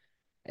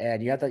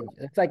 And you have to,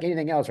 it's like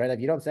anything else, right? If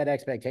you don't set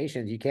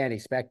expectations, you can't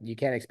expect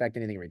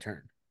anything in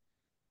return.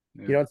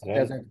 If you yeah. don't set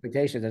those and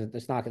expectations,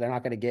 they're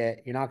not going to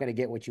you're not going to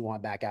get what you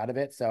want back out of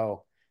it.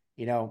 So,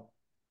 you know,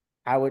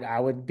 I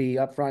would be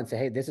upfront and say,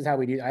 hey, this is how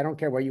we do. I don't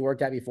care where you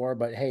worked at before,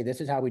 but hey,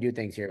 this is how we do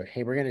things here.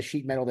 Hey, we're gonna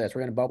sheet metal this.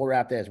 We're gonna bubble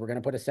wrap this. We're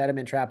gonna put a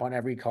sediment trap on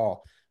every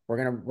call. We're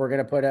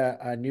gonna put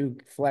a new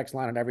flex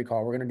line on every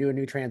call. We're gonna do a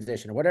new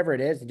transition or whatever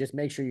it is. And just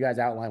make sure you guys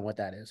outline what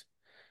that is.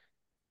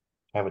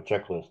 have a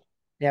checklist.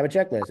 You have a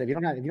checklist. If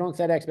you don't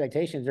set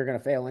expectations, they're gonna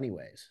fail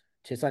anyways.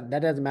 Just like,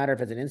 that doesn't matter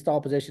if it's an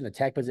install position, a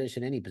tech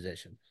position, any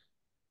position.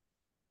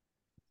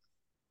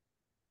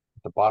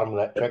 At the bottom of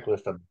that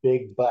checklist, a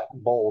big black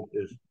bold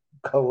is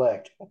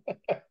collect.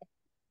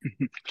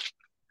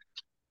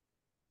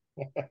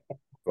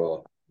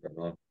 Cool.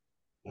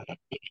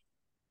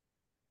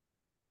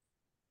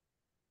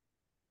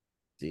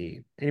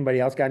 See, anybody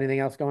else got anything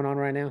else going on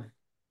right now?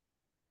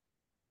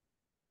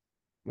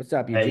 What's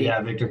up, Hey, Eugene?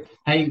 yeah, Victor.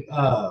 Hey,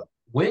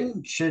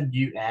 when should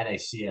you add a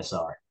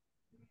CSR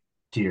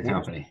to your When,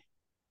 company?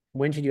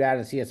 when should you add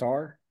a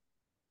CSR?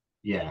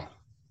 Yeah.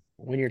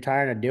 When you're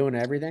tired of doing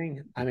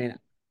everything. I mean,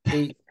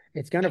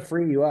 it's going to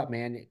free you up,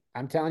 man.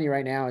 I'm telling you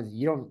right now, is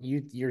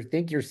you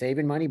think you're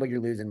saving money, but you're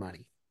losing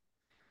money.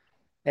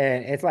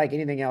 And it's like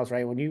anything else,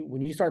 right? When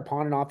you start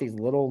pawning off these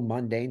little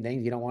mundane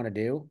things you don't want to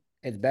do,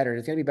 it's better.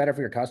 It's gonna be better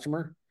for your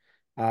customer.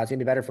 It's gonna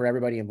be better for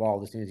everybody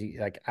involved as soon as you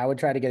like. I would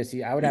try to get a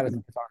seat. I would have a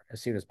CSR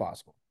as soon as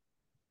possible.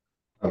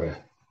 Okay.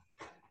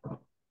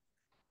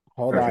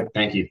 Hold Perfect. on.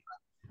 Thank you.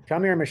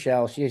 Come here,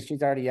 Michelle. She's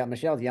already yelling.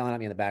 Michelle's yelling at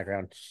me in the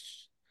background.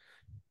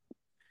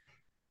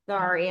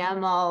 Sorry,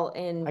 I'm all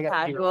in I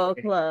got casual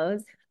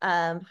clothes.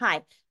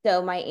 Hi.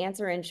 So my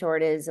answer in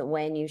short is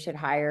when you should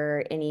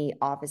hire any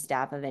office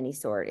staff of any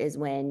sort is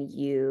when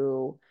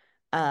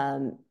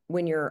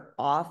when your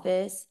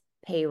office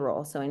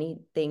payroll, so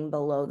anything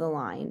below the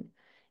line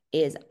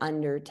is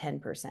under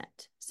 10%.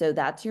 So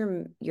that's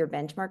your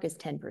benchmark is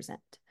 10%.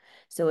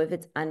 So if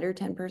it's under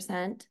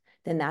 10%,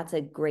 then that's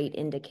a great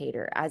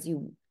indicator. As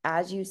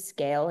you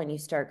scale and you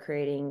start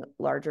creating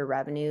larger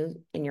revenue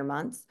in your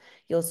months,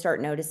 you'll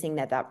start noticing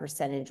that that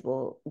percentage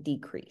will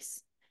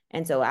decrease.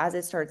 And so as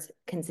it starts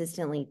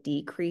consistently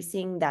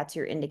decreasing, that's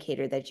your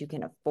indicator that you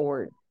can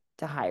afford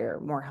to hire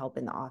more help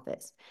in the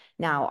office.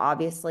 Now,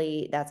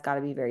 obviously, that's got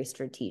to be very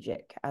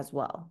strategic as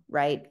well,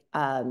 right?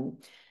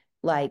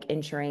 Like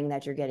ensuring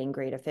that you're getting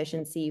great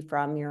efficiency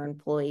from your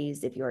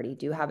employees. If you already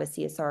do have a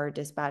CSR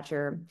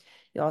dispatcher,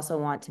 you also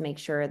want to make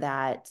sure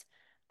that,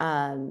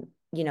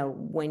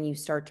 when you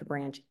start to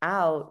branch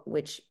out,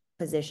 which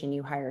position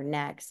you hire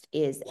next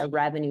is a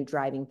revenue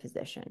driving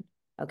position.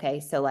 Okay.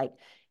 So like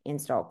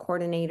install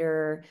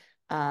coordinator,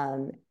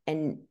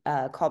 and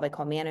call by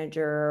call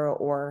manager,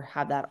 or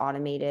have that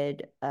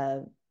automated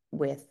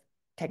with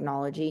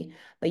technology.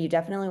 But you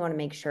definitely want to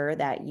make sure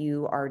that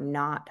you are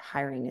not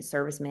hiring a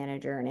service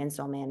manager, an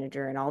install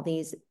manager, and all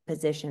these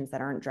positions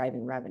that aren't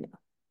driving revenue.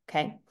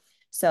 Okay.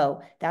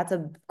 So that's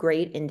a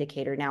great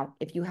indicator. Now,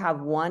 if you have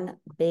one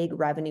big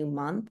revenue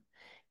month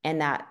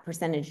and that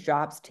percentage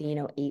drops to,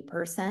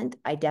 8%,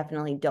 I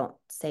definitely don't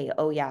say,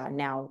 oh yeah,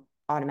 now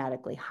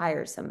automatically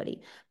hire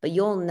somebody. But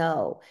you'll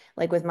know,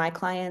 like with my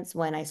clients,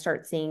 when I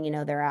start seeing,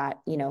 they're at,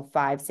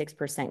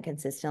 5-6%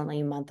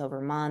 consistently month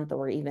over month,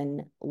 or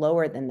even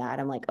lower than that,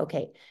 I'm like,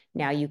 okay,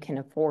 now you can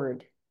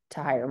afford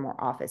to hire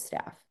more office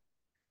staff.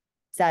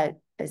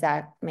 Does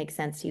that make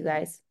sense to you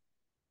guys?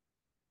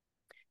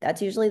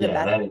 That's usually the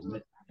best.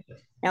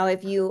 Now,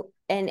 if you,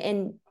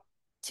 and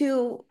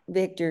to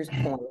Victor's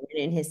point,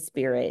 in his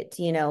spirit,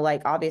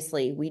 like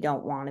obviously we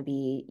don't want to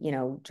be,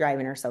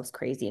 driving ourselves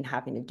crazy and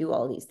having to do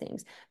all these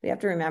things. We have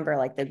to remember,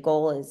 like, the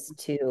goal is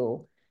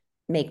to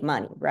make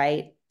money,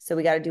 right? So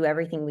we got to do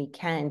everything we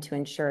can to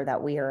ensure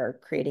that we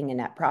are creating a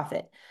net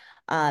profit,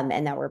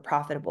 and that we're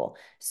profitable.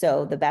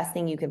 So the best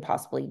thing you can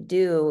possibly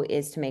do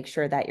is to make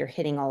sure that you're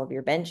hitting all of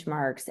your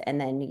benchmarks,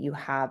 and then you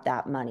have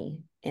that money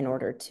in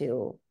order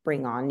to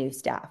bring on new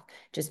staff.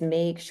 Just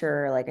make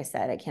sure, like I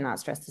said, I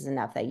cannot stress this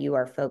enough, that you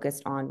are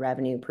focused on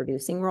revenue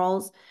producing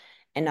roles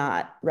and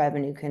not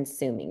revenue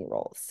consuming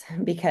roles,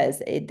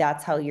 because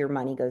that's how your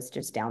money goes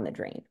just down the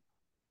drain.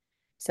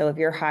 So if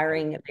you're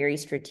hiring very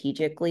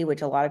strategically,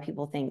 which a lot of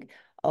people think,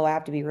 oh, I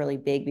have to be really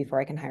big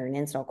before I can hire an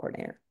install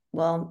coordinator.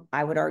 Well,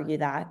 I would argue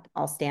that.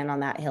 I'll stand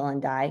on that hill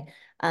and die,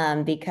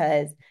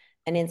 because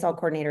an install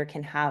coordinator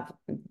can have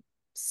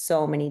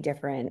so many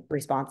different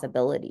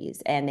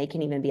responsibilities, and they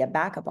can even be a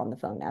backup on the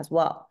phone as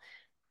well.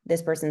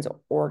 This person's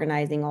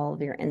organizing all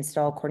of your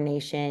install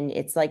coordination.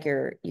 It's like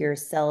your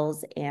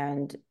sales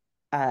and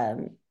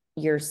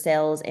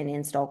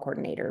install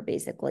coordinator,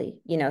 basically,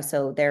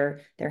 so they're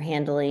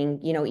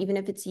handling, even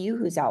if it's you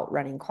who's out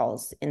running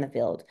calls in the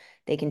field,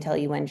 they can tell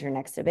you when's your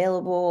next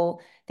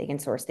available. They can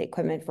source the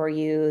equipment for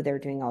you. They're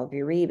doing all of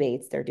your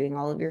rebates. They're doing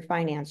all of your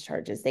finance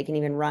charges. They can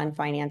even run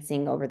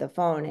financing over the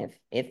phone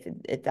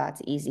if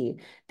that's easy.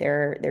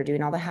 They're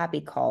doing all the happy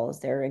calls.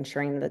 They're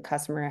ensuring that the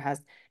customer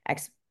has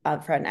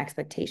upfront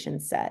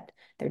expectations set.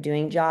 They're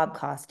doing job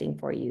costing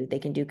for you. They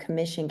can do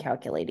commission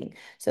calculating.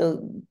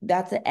 So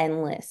that's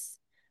endless,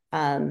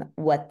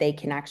 what they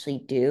can actually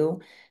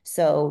do.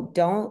 So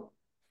don't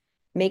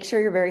make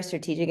sure you're very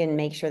strategic, and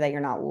make sure that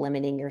you're not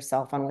limiting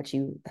yourself on what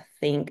you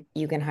think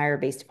you can hire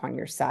based upon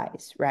your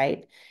size,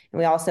 right? And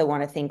we also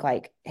want to think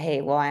like,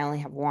 hey, well, I only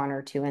have 1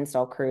 or 2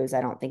 install crews.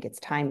 I don't think it's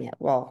time yet.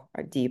 Well,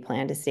 do you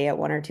plan to stay at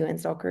 1 or 2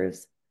 install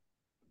crews?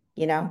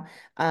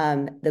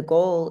 The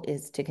goal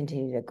is to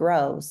continue to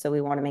grow. So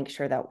we want to make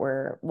sure that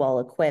we're well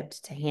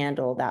equipped to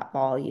handle that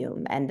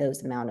volume and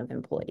those amount of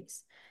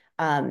employees.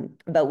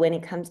 But when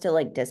it comes to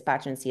like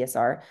dispatch and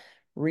CSR,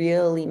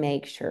 really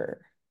make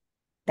sure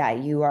that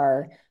you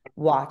are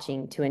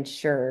watching to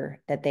ensure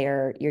that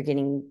you're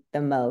getting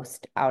the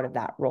most out of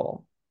that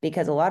role.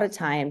 Because a lot of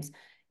times,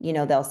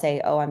 they'll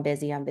say, oh, I'm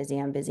busy. And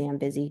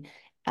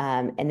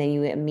then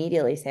you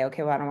immediately say,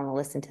 okay, well, I don't want to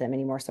listen to them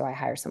anymore, so I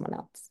hire someone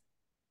else.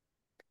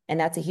 And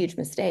that's a huge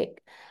mistake,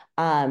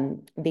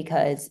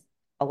 because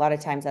a lot of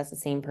times that's the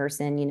same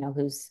person,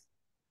 who's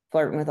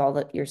flirting with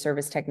all your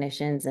service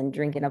technicians and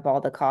drinking up all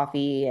the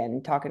coffee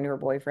and talking to her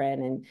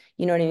boyfriend. And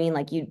you know what I mean?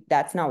 Like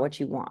that's not what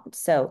you want.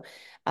 So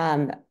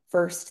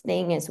first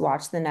thing is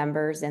watch the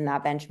numbers in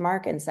that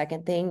benchmark. And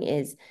second thing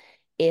is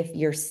if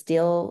you're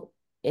still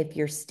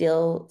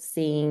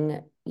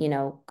seeing you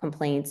know,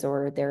 complaints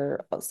or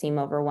they're seem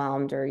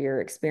overwhelmed or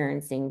you're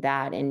experiencing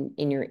that and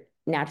in your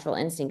natural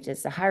instinct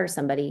is to hire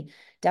somebody,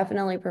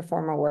 definitely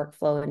perform a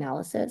workflow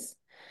analysis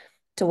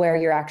to where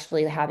you're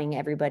actually having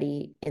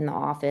everybody in the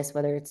office,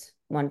 whether it's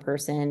one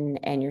person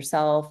and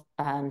yourself,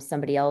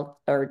 somebody else,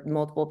 or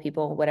multiple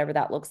people, whatever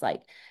that looks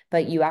like.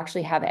 But you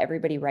actually have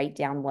everybody write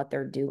down what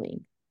they're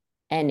doing.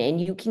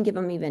 And you can give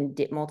them even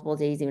multiple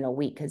days, even a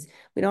week, because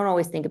we don't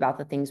always think about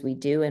the things we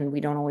do and we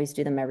don't always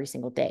do them every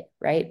single day,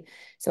 right?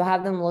 So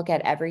have them look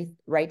at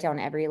write down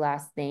every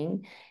last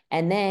thing.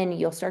 And then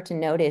you'll start to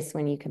notice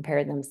when you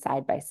compare them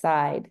side by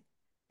side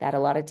that a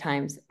lot of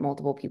times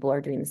multiple people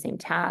are doing the same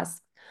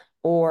task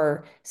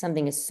or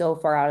something is so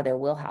far out of their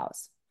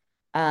wheelhouse.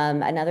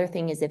 Another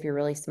thing is if you're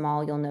really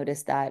small, you'll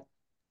notice that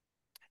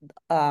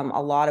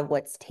a lot of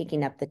what's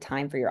taking up the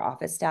time for your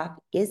office staff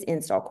is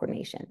install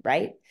coordination,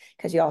 right?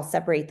 Because you all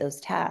separate those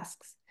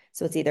tasks.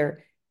 So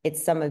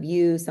it's some of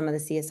you, some of the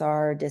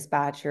CSR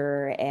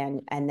dispatcher,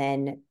 and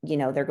then, you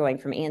know, they're going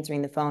from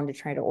answering the phone to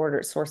try to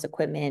order source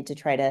equipment, to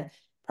try to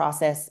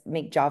process,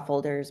 make job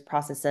folders,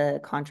 process a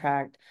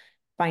contract,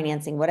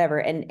 financing, whatever.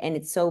 And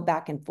it's so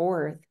back and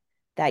forth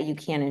that you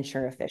can't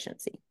ensure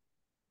efficiency.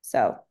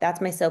 So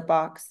that's my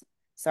soapbox.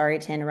 Sorry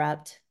to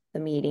interrupt the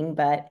meeting,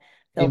 but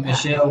Hey,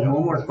 Michelle,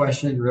 one more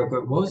question real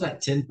quick. What was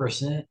that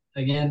 10%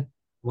 again?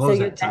 What was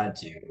that tied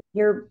to?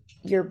 Your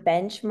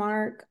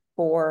benchmark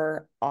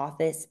for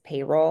office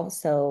payroll,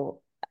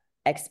 so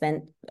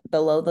expense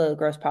below the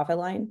gross profit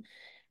line,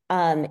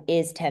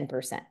 is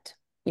 10%.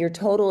 Your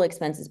total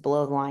expenses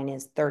below the line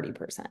is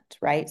 30%,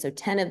 right? So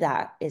 10 of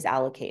that is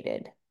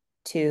allocated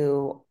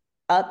to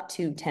up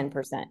to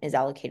 10% is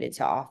allocated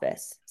to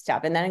office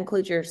staff, and that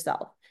includes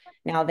yourself.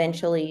 Now,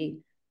 eventually,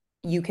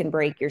 you can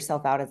break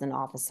yourself out as an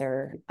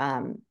officer,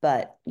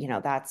 but you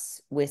know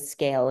that's with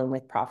scale and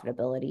with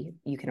profitability,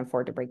 you can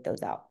afford to break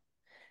those out.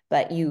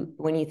 But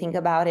when you think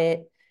about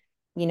it,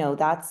 you know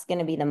that's going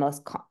to be the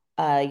most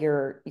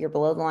your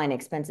below the line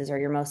expenses are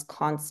your most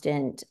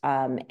constant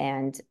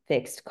and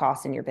fixed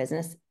costs in your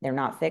business. They're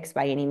not fixed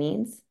by any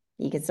means.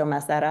 You can still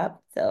mess that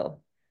up, so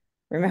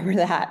remember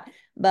that.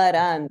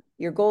 But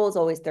your goal is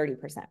always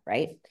 30%,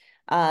 right?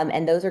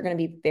 And those are going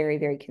to be very,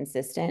 very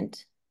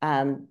consistent.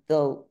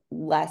 The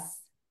less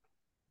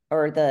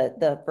or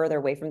the further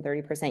away from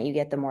 30% you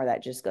get, the more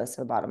that just goes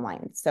to the bottom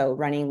line. So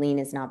running lean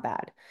is not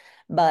bad.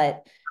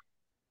 But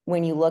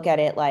when you look at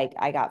it, like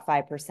I got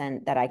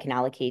 5% that I can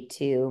allocate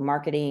to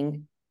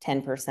marketing,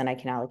 10% I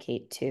can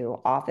allocate to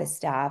office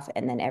staff,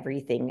 and then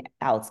everything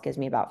else gives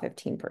me about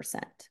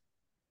 15%.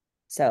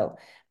 So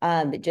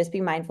just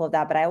be mindful of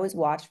that. But I always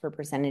watch for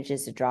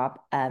percentages to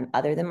drop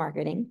other than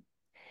marketing.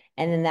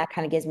 And then that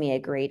kind of gives me a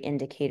great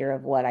indicator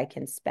of what I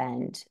can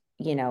spend,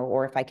 you know,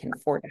 or if I can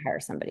afford to hire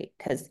somebody.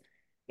 Because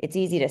it's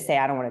easy to say,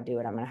 I don't want to do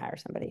it, I'm going to hire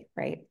somebody,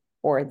 right?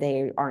 Or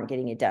they aren't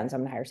getting it done, so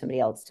I'm going to hire somebody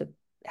else to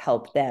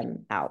help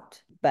them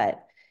out.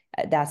 But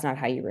that's not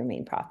how you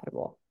remain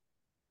profitable.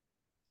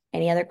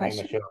 Any other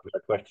questions? Hey, Michelle, got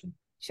a question.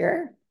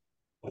 Sure.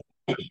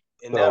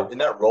 In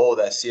that role,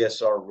 that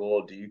CSR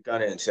role, do you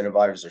kind of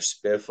incentivize or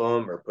spiff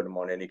them or put them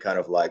on any kind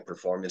of like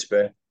performance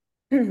pay?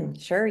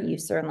 Sure, you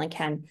certainly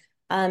can.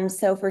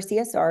 So for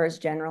CSRs,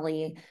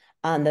 generally,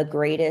 the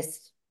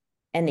greatest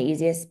and the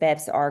easiest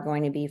spiffs are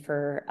going to be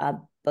for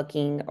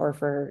booking or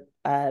for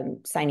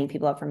signing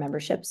people up for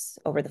memberships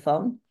over the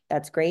phone.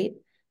 That's great.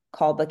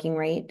 Call booking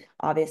rate,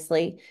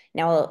 obviously.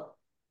 Now,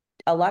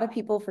 a lot of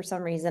people, for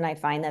some reason, I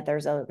find that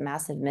there's a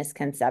massive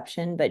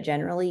misconception, but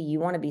generally you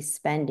want to be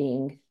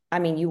spending, I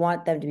mean, you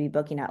want them to be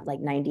booking out like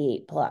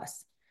 98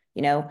 plus.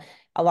 You know,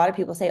 a lot of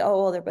people say,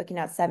 oh, well, they're booking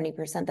out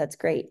 70%. That's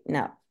great.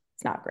 No,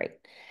 it's not great.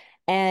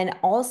 And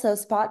also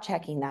spot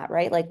checking that,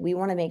 right? Like we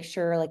want to make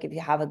sure, like if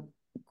you have a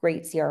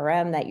great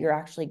CRM, that you're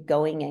actually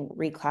going and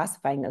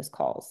reclassifying those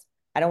calls.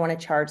 I don't want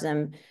to charge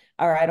them,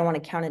 or I don't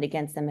want to count it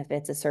against them if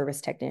it's a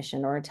service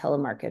technician or a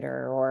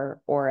telemarketer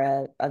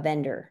or a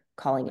vendor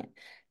calling it.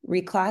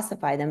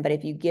 Reclassify them, but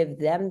if you give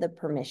them the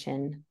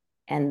permission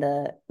and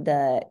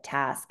the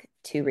task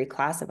to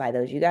reclassify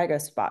those, you got to go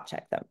spot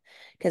check them,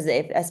 because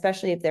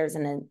especially if there's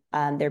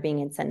they're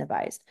being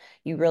incentivized,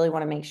 you really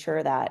want to make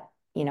sure that,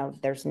 you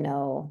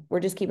know, we're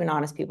just keeping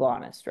honest people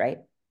honest, right?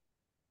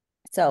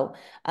 So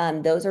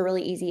those are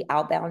really easy.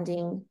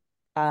 Outbounding,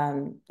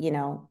 you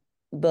know,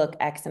 book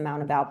X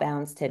amount of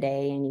outbounds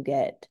today and you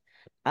get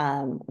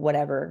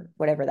whatever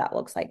that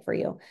looks like for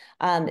you.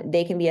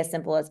 They can be as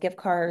simple as gift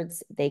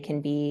cards. They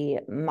can be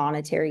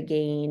monetary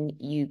gain.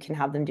 You can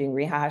have them doing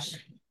rehash,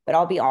 but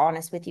I'll be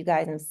honest with you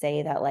guys and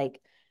say that like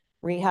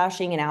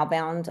rehashing and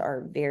outbound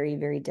are very,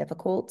 very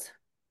difficult,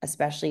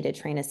 especially to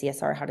train a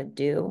CSR how to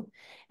do.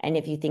 And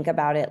if you think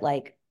about it,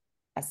 like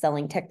a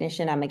selling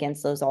technician, I'm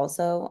against those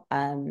also,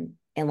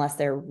 unless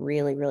they're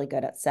really, really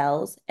good at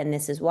sales. And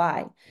this is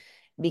why,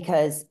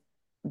 because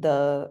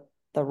the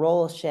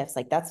role shifts,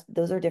 like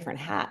those are different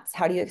hats.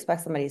 How do you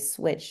expect somebody to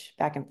switch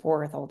back and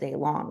forth all day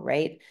long,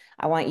 right?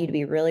 I want you to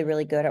be really,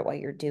 really good at what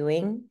you're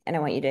doing, and I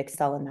want you to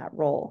excel in that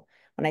role.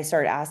 when I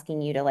started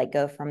asking you to like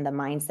go from the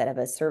mindset of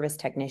a service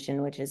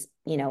technician, which is,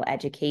 you know,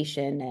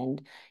 education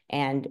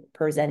and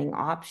presenting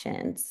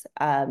options,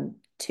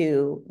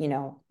 to, you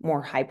know,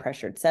 more high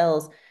pressured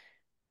sales,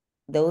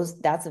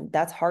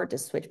 that's hard to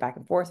switch back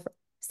and forth.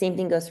 Same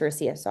thing goes for a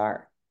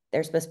CSR.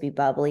 They're supposed to be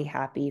bubbly,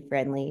 happy,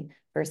 friendly,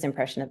 first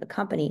impression of the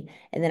company.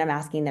 And then I'm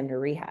asking them to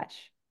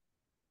rehash.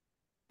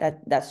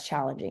 That's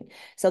challenging.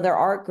 So there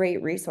are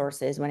great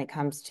resources when it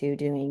comes to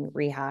doing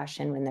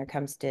rehash and when there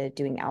comes to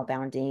doing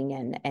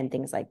outbounding and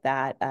things like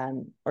that,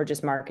 or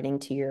just marketing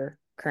to your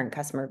current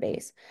customer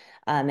base.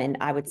 And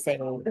I would say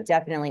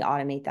definitely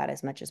automate that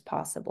as much as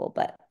possible.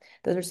 But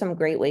those are some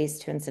great ways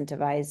to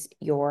incentivize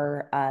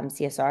your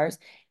CSRs,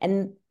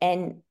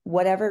 and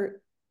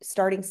whatever,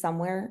 starting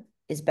somewhere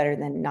is better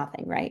than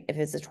nothing, right? If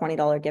it's a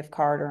 $20 gift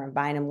card or I'm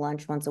buying them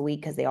lunch once a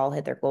week because they all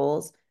hit their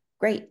goals,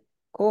 great.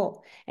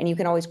 Cool. And you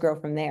can always grow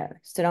from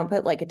there. So don't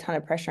put like a ton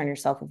of pressure on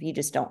yourself if you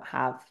just don't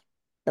have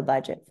the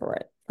budget for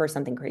it, for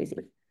something crazy.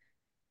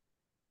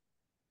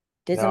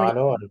 I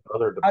know in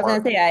other I was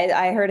going departments, to say,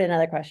 I heard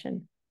another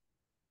question.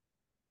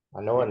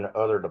 I know in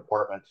other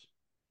departments,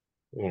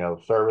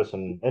 service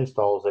and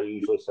installs, they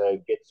usually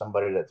say get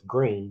somebody that's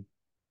green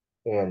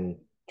and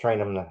train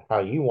them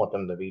how you want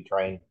them to be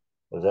trained.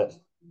 Does that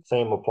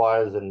same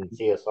applies in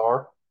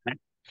CSR?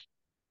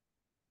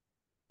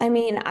 I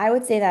mean, I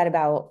would say that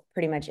about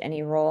pretty much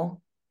any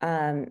role.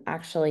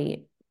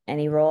 Actually,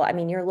 any role. I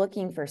mean, you're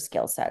looking for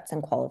skill sets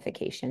and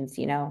qualifications,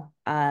 you know.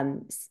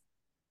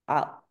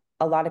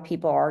 A lot of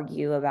people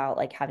argue about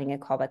like having a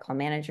call by call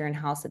manager in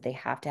house, that they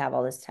have to have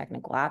all this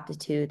technical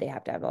aptitude, they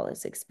have to have all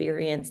this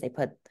experience. They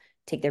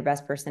take their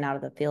best person out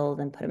of the field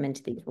and put them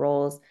into these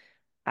roles.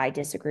 I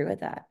disagree with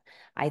that.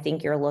 I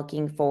think you're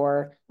looking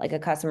for like a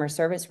customer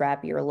service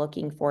rep. You're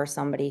looking for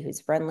somebody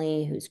who's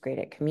friendly, who's great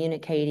at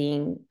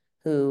communicating,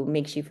 who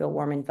makes you feel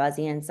warm and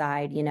fuzzy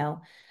inside, you know?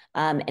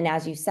 And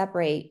as you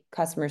separate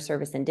customer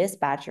service and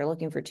dispatch, you're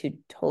looking for two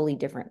totally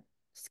different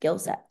skill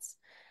sets.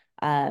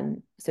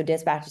 So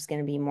dispatch is going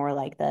to be more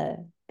like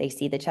they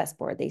see the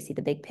chessboard, they see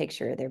the big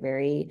picture. They're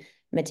very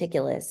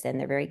meticulous and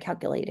they're very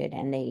calculated,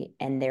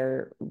 and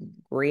they're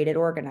great at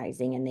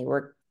organizing, and they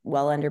work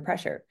well under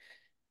pressure.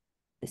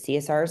 The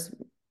CSRs,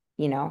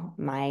 you know,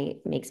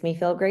 makes me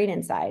feel great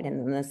inside, and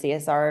then the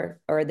CSR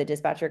or the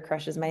dispatcher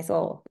crushes my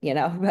soul, you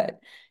know. But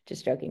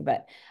just joking.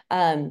 But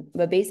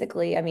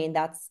basically, I mean,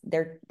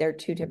 they're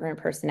two different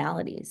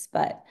personalities.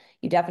 But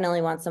you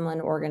definitely want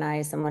someone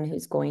organized, someone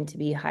who's going to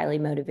be highly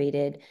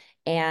motivated,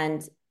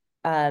 and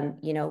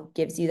you know,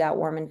 gives you that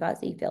warm and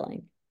fuzzy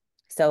feeling.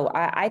 So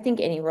I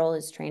think any role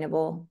is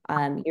trainable.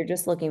 You're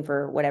just looking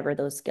for whatever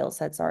those skill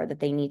sets are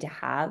that they need to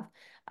have.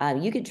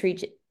 You could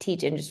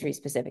teach industry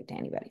specific to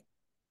anybody.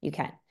 You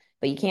can,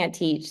 but you can't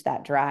teach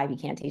that drive. You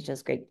can't teach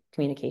those great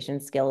communication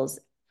skills.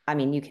 I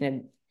mean, you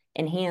can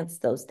enhance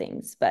those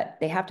things, but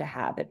they have to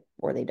have it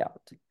or they don't.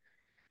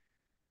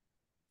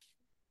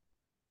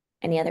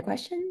 Any other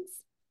questions?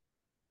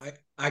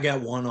 I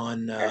got one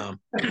on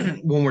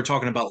when we're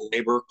talking about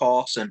labor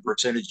costs and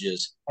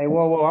percentages. Hey,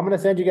 whoa, I'm going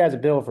to send you guys a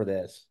bill for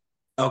this.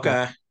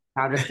 Okay.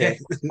 No, I'm just kidding.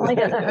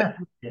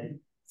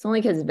 It's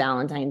only because it's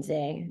Valentine's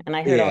Day, and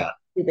I heard all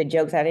the stupid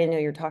jokes. I didn't know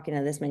you're talking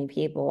to this many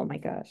people. Oh my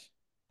gosh.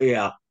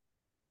 Yeah.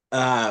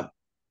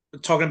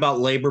 Talking about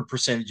labor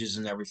percentages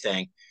and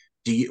everything,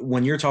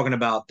 when you're talking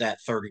about that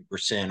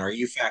 30%, are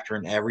you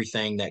factoring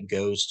everything that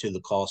goes to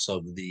the cost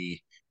of the,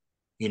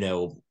 you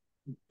know,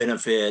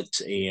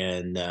 benefits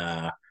and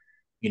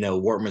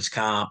workman's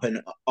comp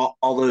and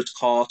all those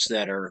costs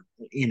that are,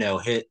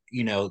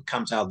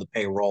 comes out of the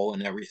payroll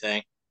and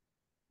everything?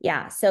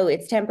 Yeah, so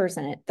it's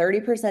 10%.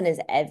 30% is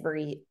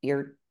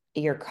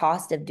your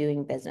cost of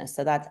doing business.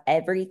 So that's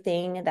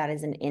everything that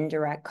is an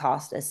indirect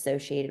cost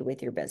associated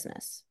with your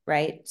business,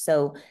 right?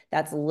 So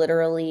that's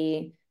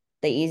literally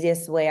the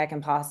easiest way I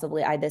can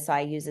possibly,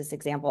 I use this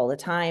example all the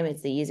time.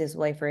 It's the easiest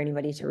way for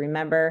anybody to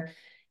remember.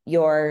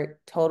 Your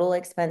total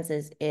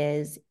expenses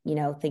is,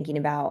 thinking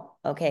about,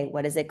 okay,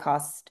 what does it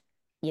cost,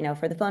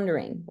 for the phone to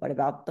ring? What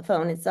about the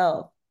phone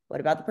itself? What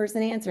about the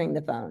person answering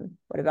the phone?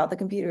 What about the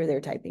computer they're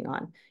typing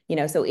on?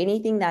 So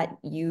anything that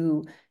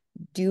you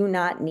do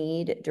not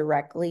need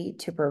directly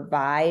to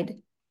provide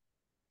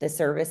the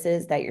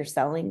services that you're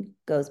selling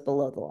goes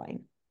below the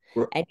line.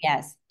 Right. And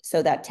yes,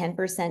 so that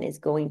 10% is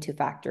going to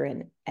factor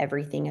in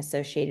everything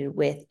associated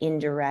with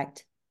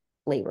indirect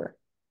labor.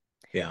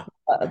 Yeah.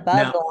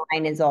 Above the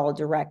line is all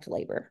direct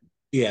labor.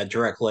 Yeah,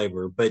 direct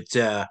labor. But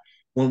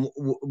when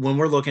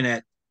we're looking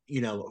at,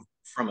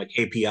 from a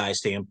KPI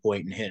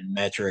standpoint and hitting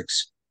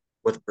metrics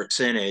with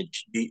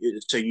percentage,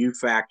 so you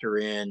factor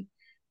in,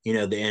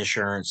 the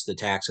insurance, the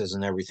taxes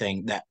and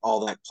everything, that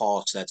all that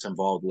cost that's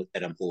involved with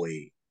that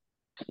employee.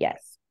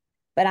 Yes.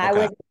 But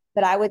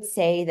I would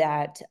say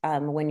that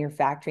when you're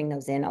factoring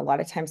those in, a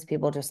lot of times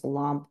people just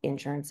lump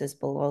insurances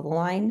below the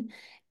line,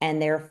 and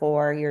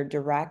therefore your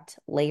direct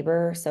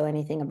labor, so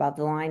anything above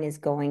the line, is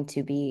going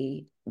to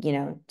be,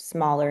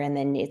 smaller, and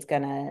then it's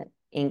going to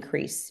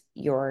increase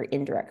your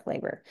indirect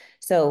labor.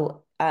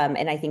 So,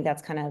 and I think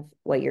that's kind of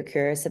what you're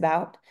curious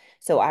about.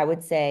 So I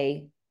would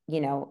say,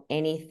 you know,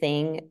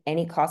 anything,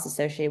 any cost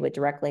associated with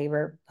direct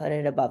labor, put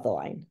it above the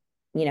line,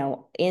 you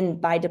know, in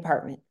by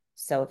department.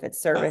 So if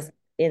it's service,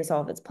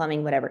 install, if it's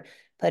plumbing, whatever,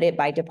 put it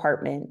by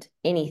department,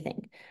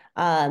 anything.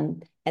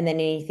 And then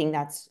anything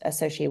that's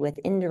associated with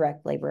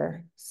indirect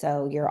labor,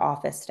 so your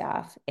office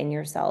staff and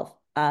yourself,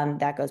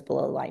 that goes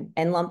below the line,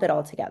 and lump it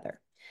all together.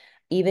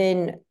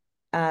 Even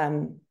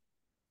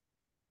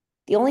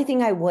the only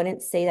thing I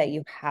wouldn't say that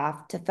you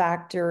have to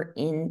factor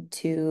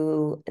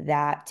into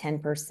that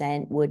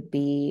 10% would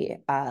be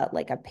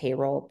like a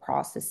payroll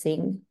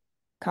processing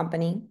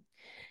company.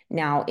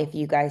 Now, if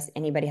you guys,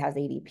 anybody has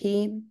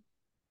ADP,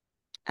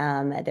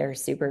 they're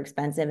super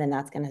expensive, and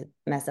that's going to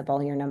mess up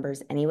all your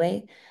numbers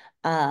anyway.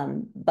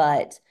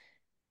 But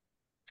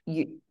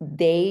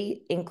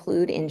they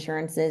include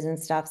insurances and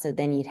stuff, so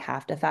then you'd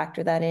have to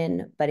factor that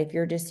in. But if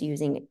you're just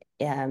using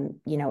you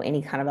know,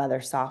 any kind of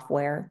other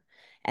software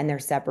and they're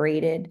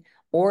separated,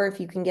 or if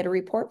you can get a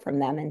report from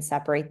them and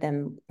separate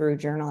them through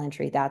journal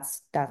entry,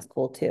 that's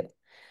cool too.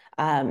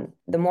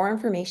 The more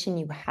information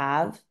you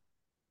have,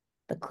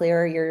 the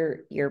clearer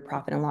your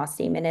profit and loss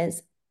statement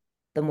is,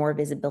 the more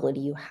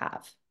visibility you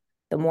have.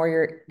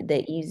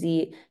 The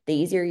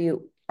easier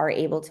you are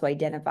able to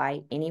identify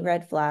any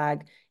red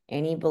flag,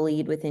 any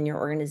bleed within your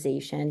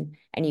organization,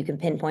 and you can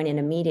pinpoint it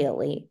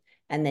immediately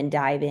and then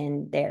dive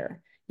in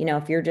there. You know,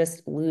 if you're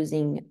just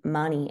losing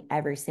money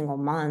every single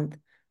month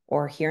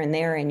or here and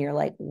there, and you're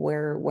like,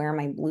 where am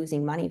I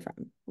losing money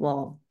from?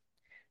 Well,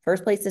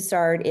 first place to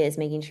start is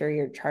making sure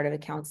your chart of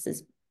accounts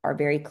are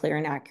very clear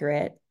and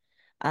accurate.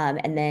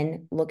 And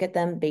then look at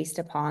them based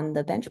upon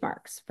the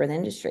benchmarks for the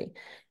industry,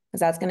 because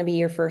that's going to be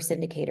your first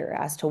indicator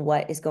as to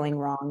what is going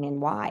wrong and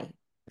why.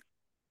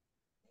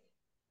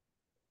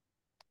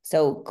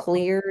 So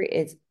clear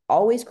is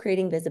always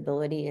creating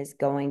visibility is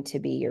going to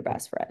be your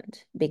best friend,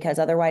 because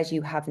otherwise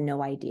you have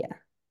no idea,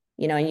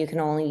 you know, and you can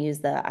only use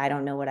the I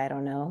don't know what I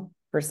don't know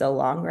for so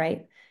long,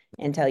 right?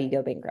 Until you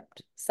go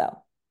bankrupt.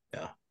 So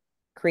Yeah,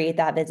 create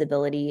that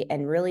visibility,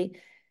 and really,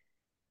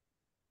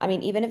 I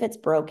mean, even if it's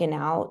broken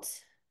out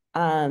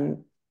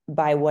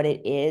by what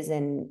it is,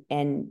 and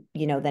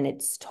you know, then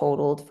it's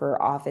totaled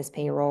for office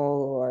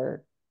payroll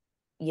or,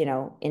 you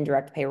know,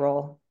 indirect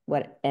payroll,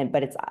 but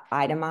it's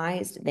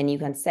itemized, then you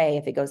can say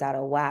if it goes out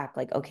of whack,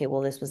 like, okay,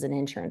 well, this was an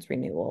insurance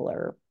renewal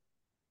or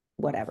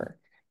whatever.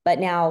 But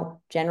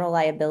now general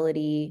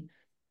liability,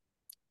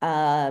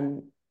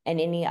 and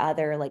any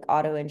other like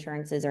auto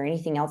insurances or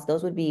anything else,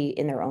 those would be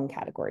in their own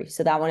category.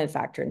 So that one would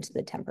factor into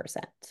the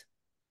 10%.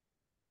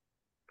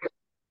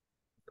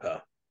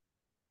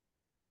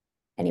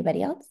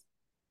 Anybody else?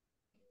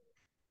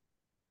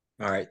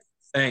 All right.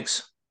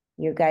 Thanks.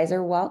 You guys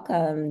are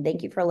welcome.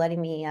 Thank you for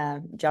letting me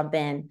jump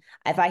in.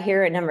 If I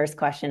hear a numbers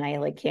question, I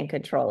like can't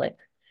control it.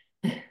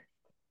 All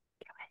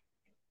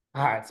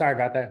right, sorry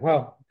about that.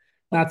 Well,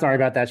 not sorry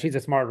about that. She's a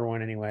smarter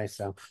one anyway,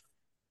 so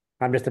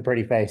I'm just a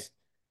pretty face.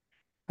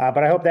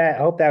 But I hope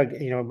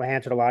that you know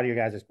answered a lot of your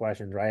guys'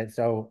 questions, right?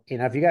 So, you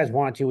know, if you guys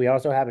want to, we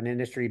also have an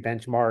industry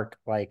benchmark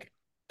like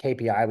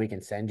KPI we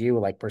can send you,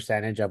 like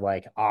percentage of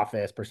like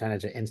office,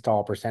 percentage of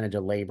install, percentage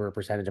of labor,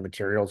 percentage of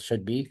materials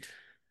should be.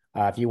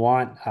 If you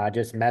want,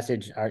 just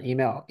message or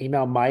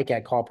email Mike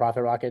at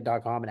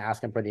callprofitrocket.com and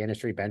ask him for the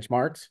industry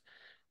benchmarks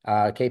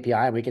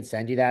KPI, and we could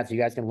send you that so you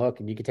guys can look,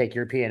 and you can take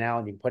your P&L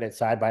and you can put it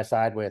side by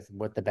side with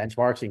the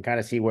benchmarks. You can kind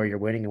of see where you're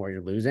winning and where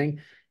you're losing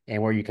and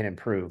where you can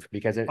improve,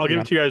 because I'll give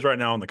it to you guys right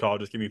now on the call.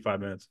 Just give me 5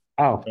 minutes.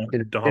 Oh,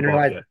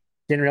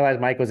 didn't realize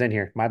Mike was in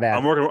here. My bad.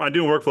 I'm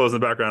doing workflows in the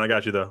background. I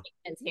got you though.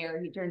 His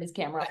hair. He turned his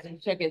camera on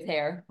and shook his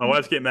hair. My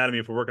wife's getting mad at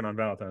me for working on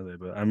Valentine's Day,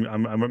 but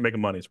I'm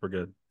making money, so we're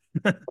good.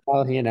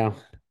 Well, you know,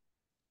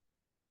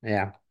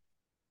 yeah.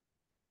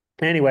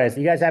 Anyways,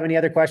 you guys have any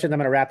other questions? I'm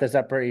going to wrap this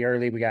up pretty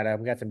early. We got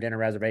some dinner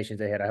reservations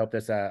ahead. I hope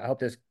this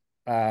is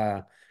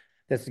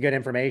good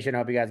information. I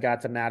hope you guys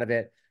got something out of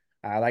it.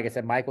 Like I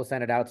said, Mike will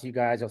send it out to you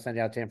guys. He'll send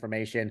out the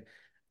information.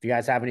 If you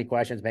guys have any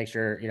questions, make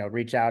sure, you know,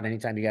 reach out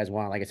anytime you guys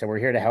want. Like I said, we're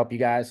here to help you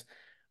guys.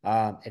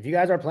 If you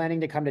guys are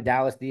planning to come to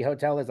Dallas, the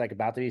hotel is like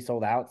about to be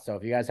sold out. So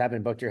if you guys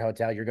haven't booked your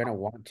hotel, you're going to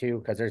want to,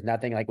 because there's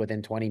nothing like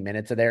within 20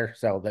 minutes of there.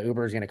 So the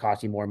Uber is going to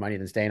cost you more money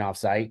than staying off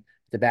site.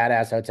 It's a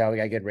badass hotel. We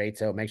got good rates.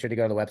 So make sure to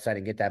go to the website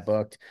and get that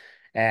booked.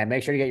 And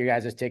make sure to get your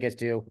guys' tickets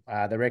too.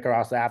 The Rick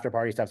Ross after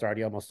party stuff's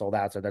already almost sold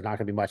out, so there's not going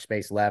to be much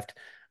space left.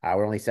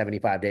 We're only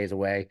 75 days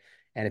away.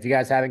 And if you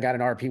guys haven't got an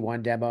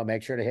RP1 demo,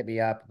 make sure to hit me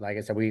up. Like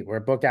I said, we're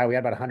booked out. We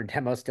have about 100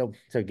 demos still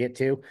to get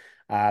to.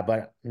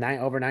 But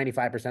over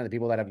 95% of the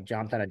people that have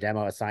jumped on a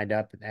demo have signed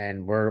up.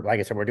 And like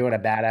I said, we're doing a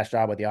badass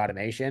job with the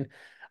automation.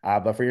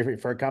 But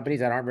for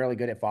companies that aren't really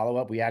good at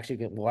follow-up, we'll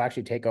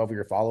actually take over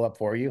your follow-up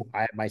for you.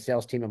 My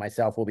sales team and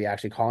myself will be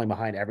actually calling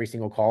behind every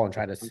single call and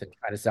try to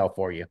sell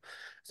for you.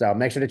 So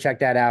make sure to check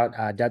that out,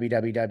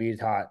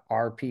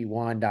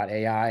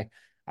 www.rp1.ai.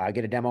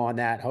 Get a demo on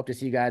that. Hope to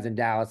see you guys in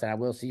Dallas, and I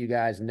will see you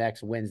guys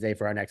next Wednesday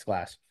for our next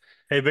class.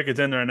 Hey, Vic, it's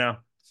in there now,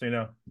 so you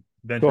know.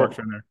 Benchmarks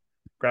Cool. in there.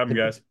 Grab them,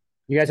 guys.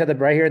 You guys have the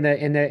right here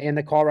in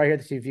the call right here.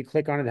 See, if you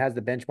click on it, it has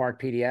the benchmark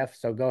PDF.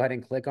 So go ahead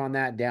and click on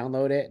that,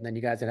 download it, and then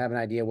you guys can have an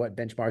idea what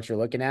benchmarks you're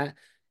looking at.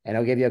 and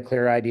it'll give you a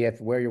clear idea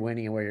of where you're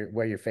winning and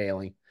where you're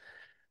failing.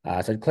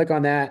 So click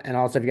on that. And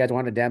also if you guys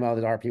want a demo,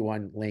 the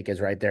RP1 link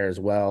is right there as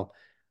well.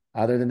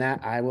 Other than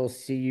that, I will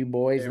see you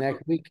boys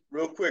next week.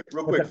 Real quick,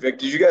 Vic,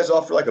 did you guys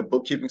offer like a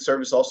bookkeeping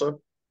service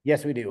also?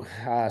 Yes, we do.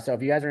 So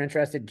if you guys are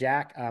interested,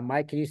 Jack,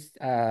 Mike, can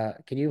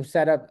you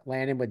set up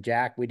Landon with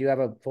Jack? We do have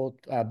a full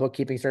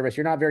bookkeeping service.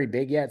 You're not very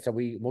big yet, so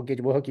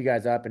we'll hook you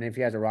guys up. And if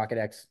you guys are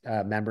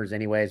RocketX members,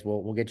 anyways,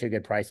 we'll get you a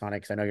good price on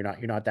it because I know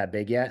you're not that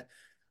big yet.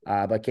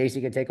 But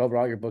Casey can take over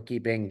all your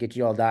bookkeeping, get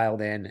you all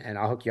dialed in, and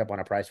I'll hook you up on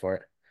a price for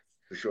it.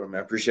 For sure,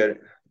 man. Appreciate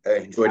it.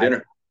 Hey, enjoy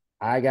dinner.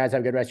 All right, guys, have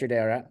a good rest of your day.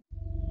 All right.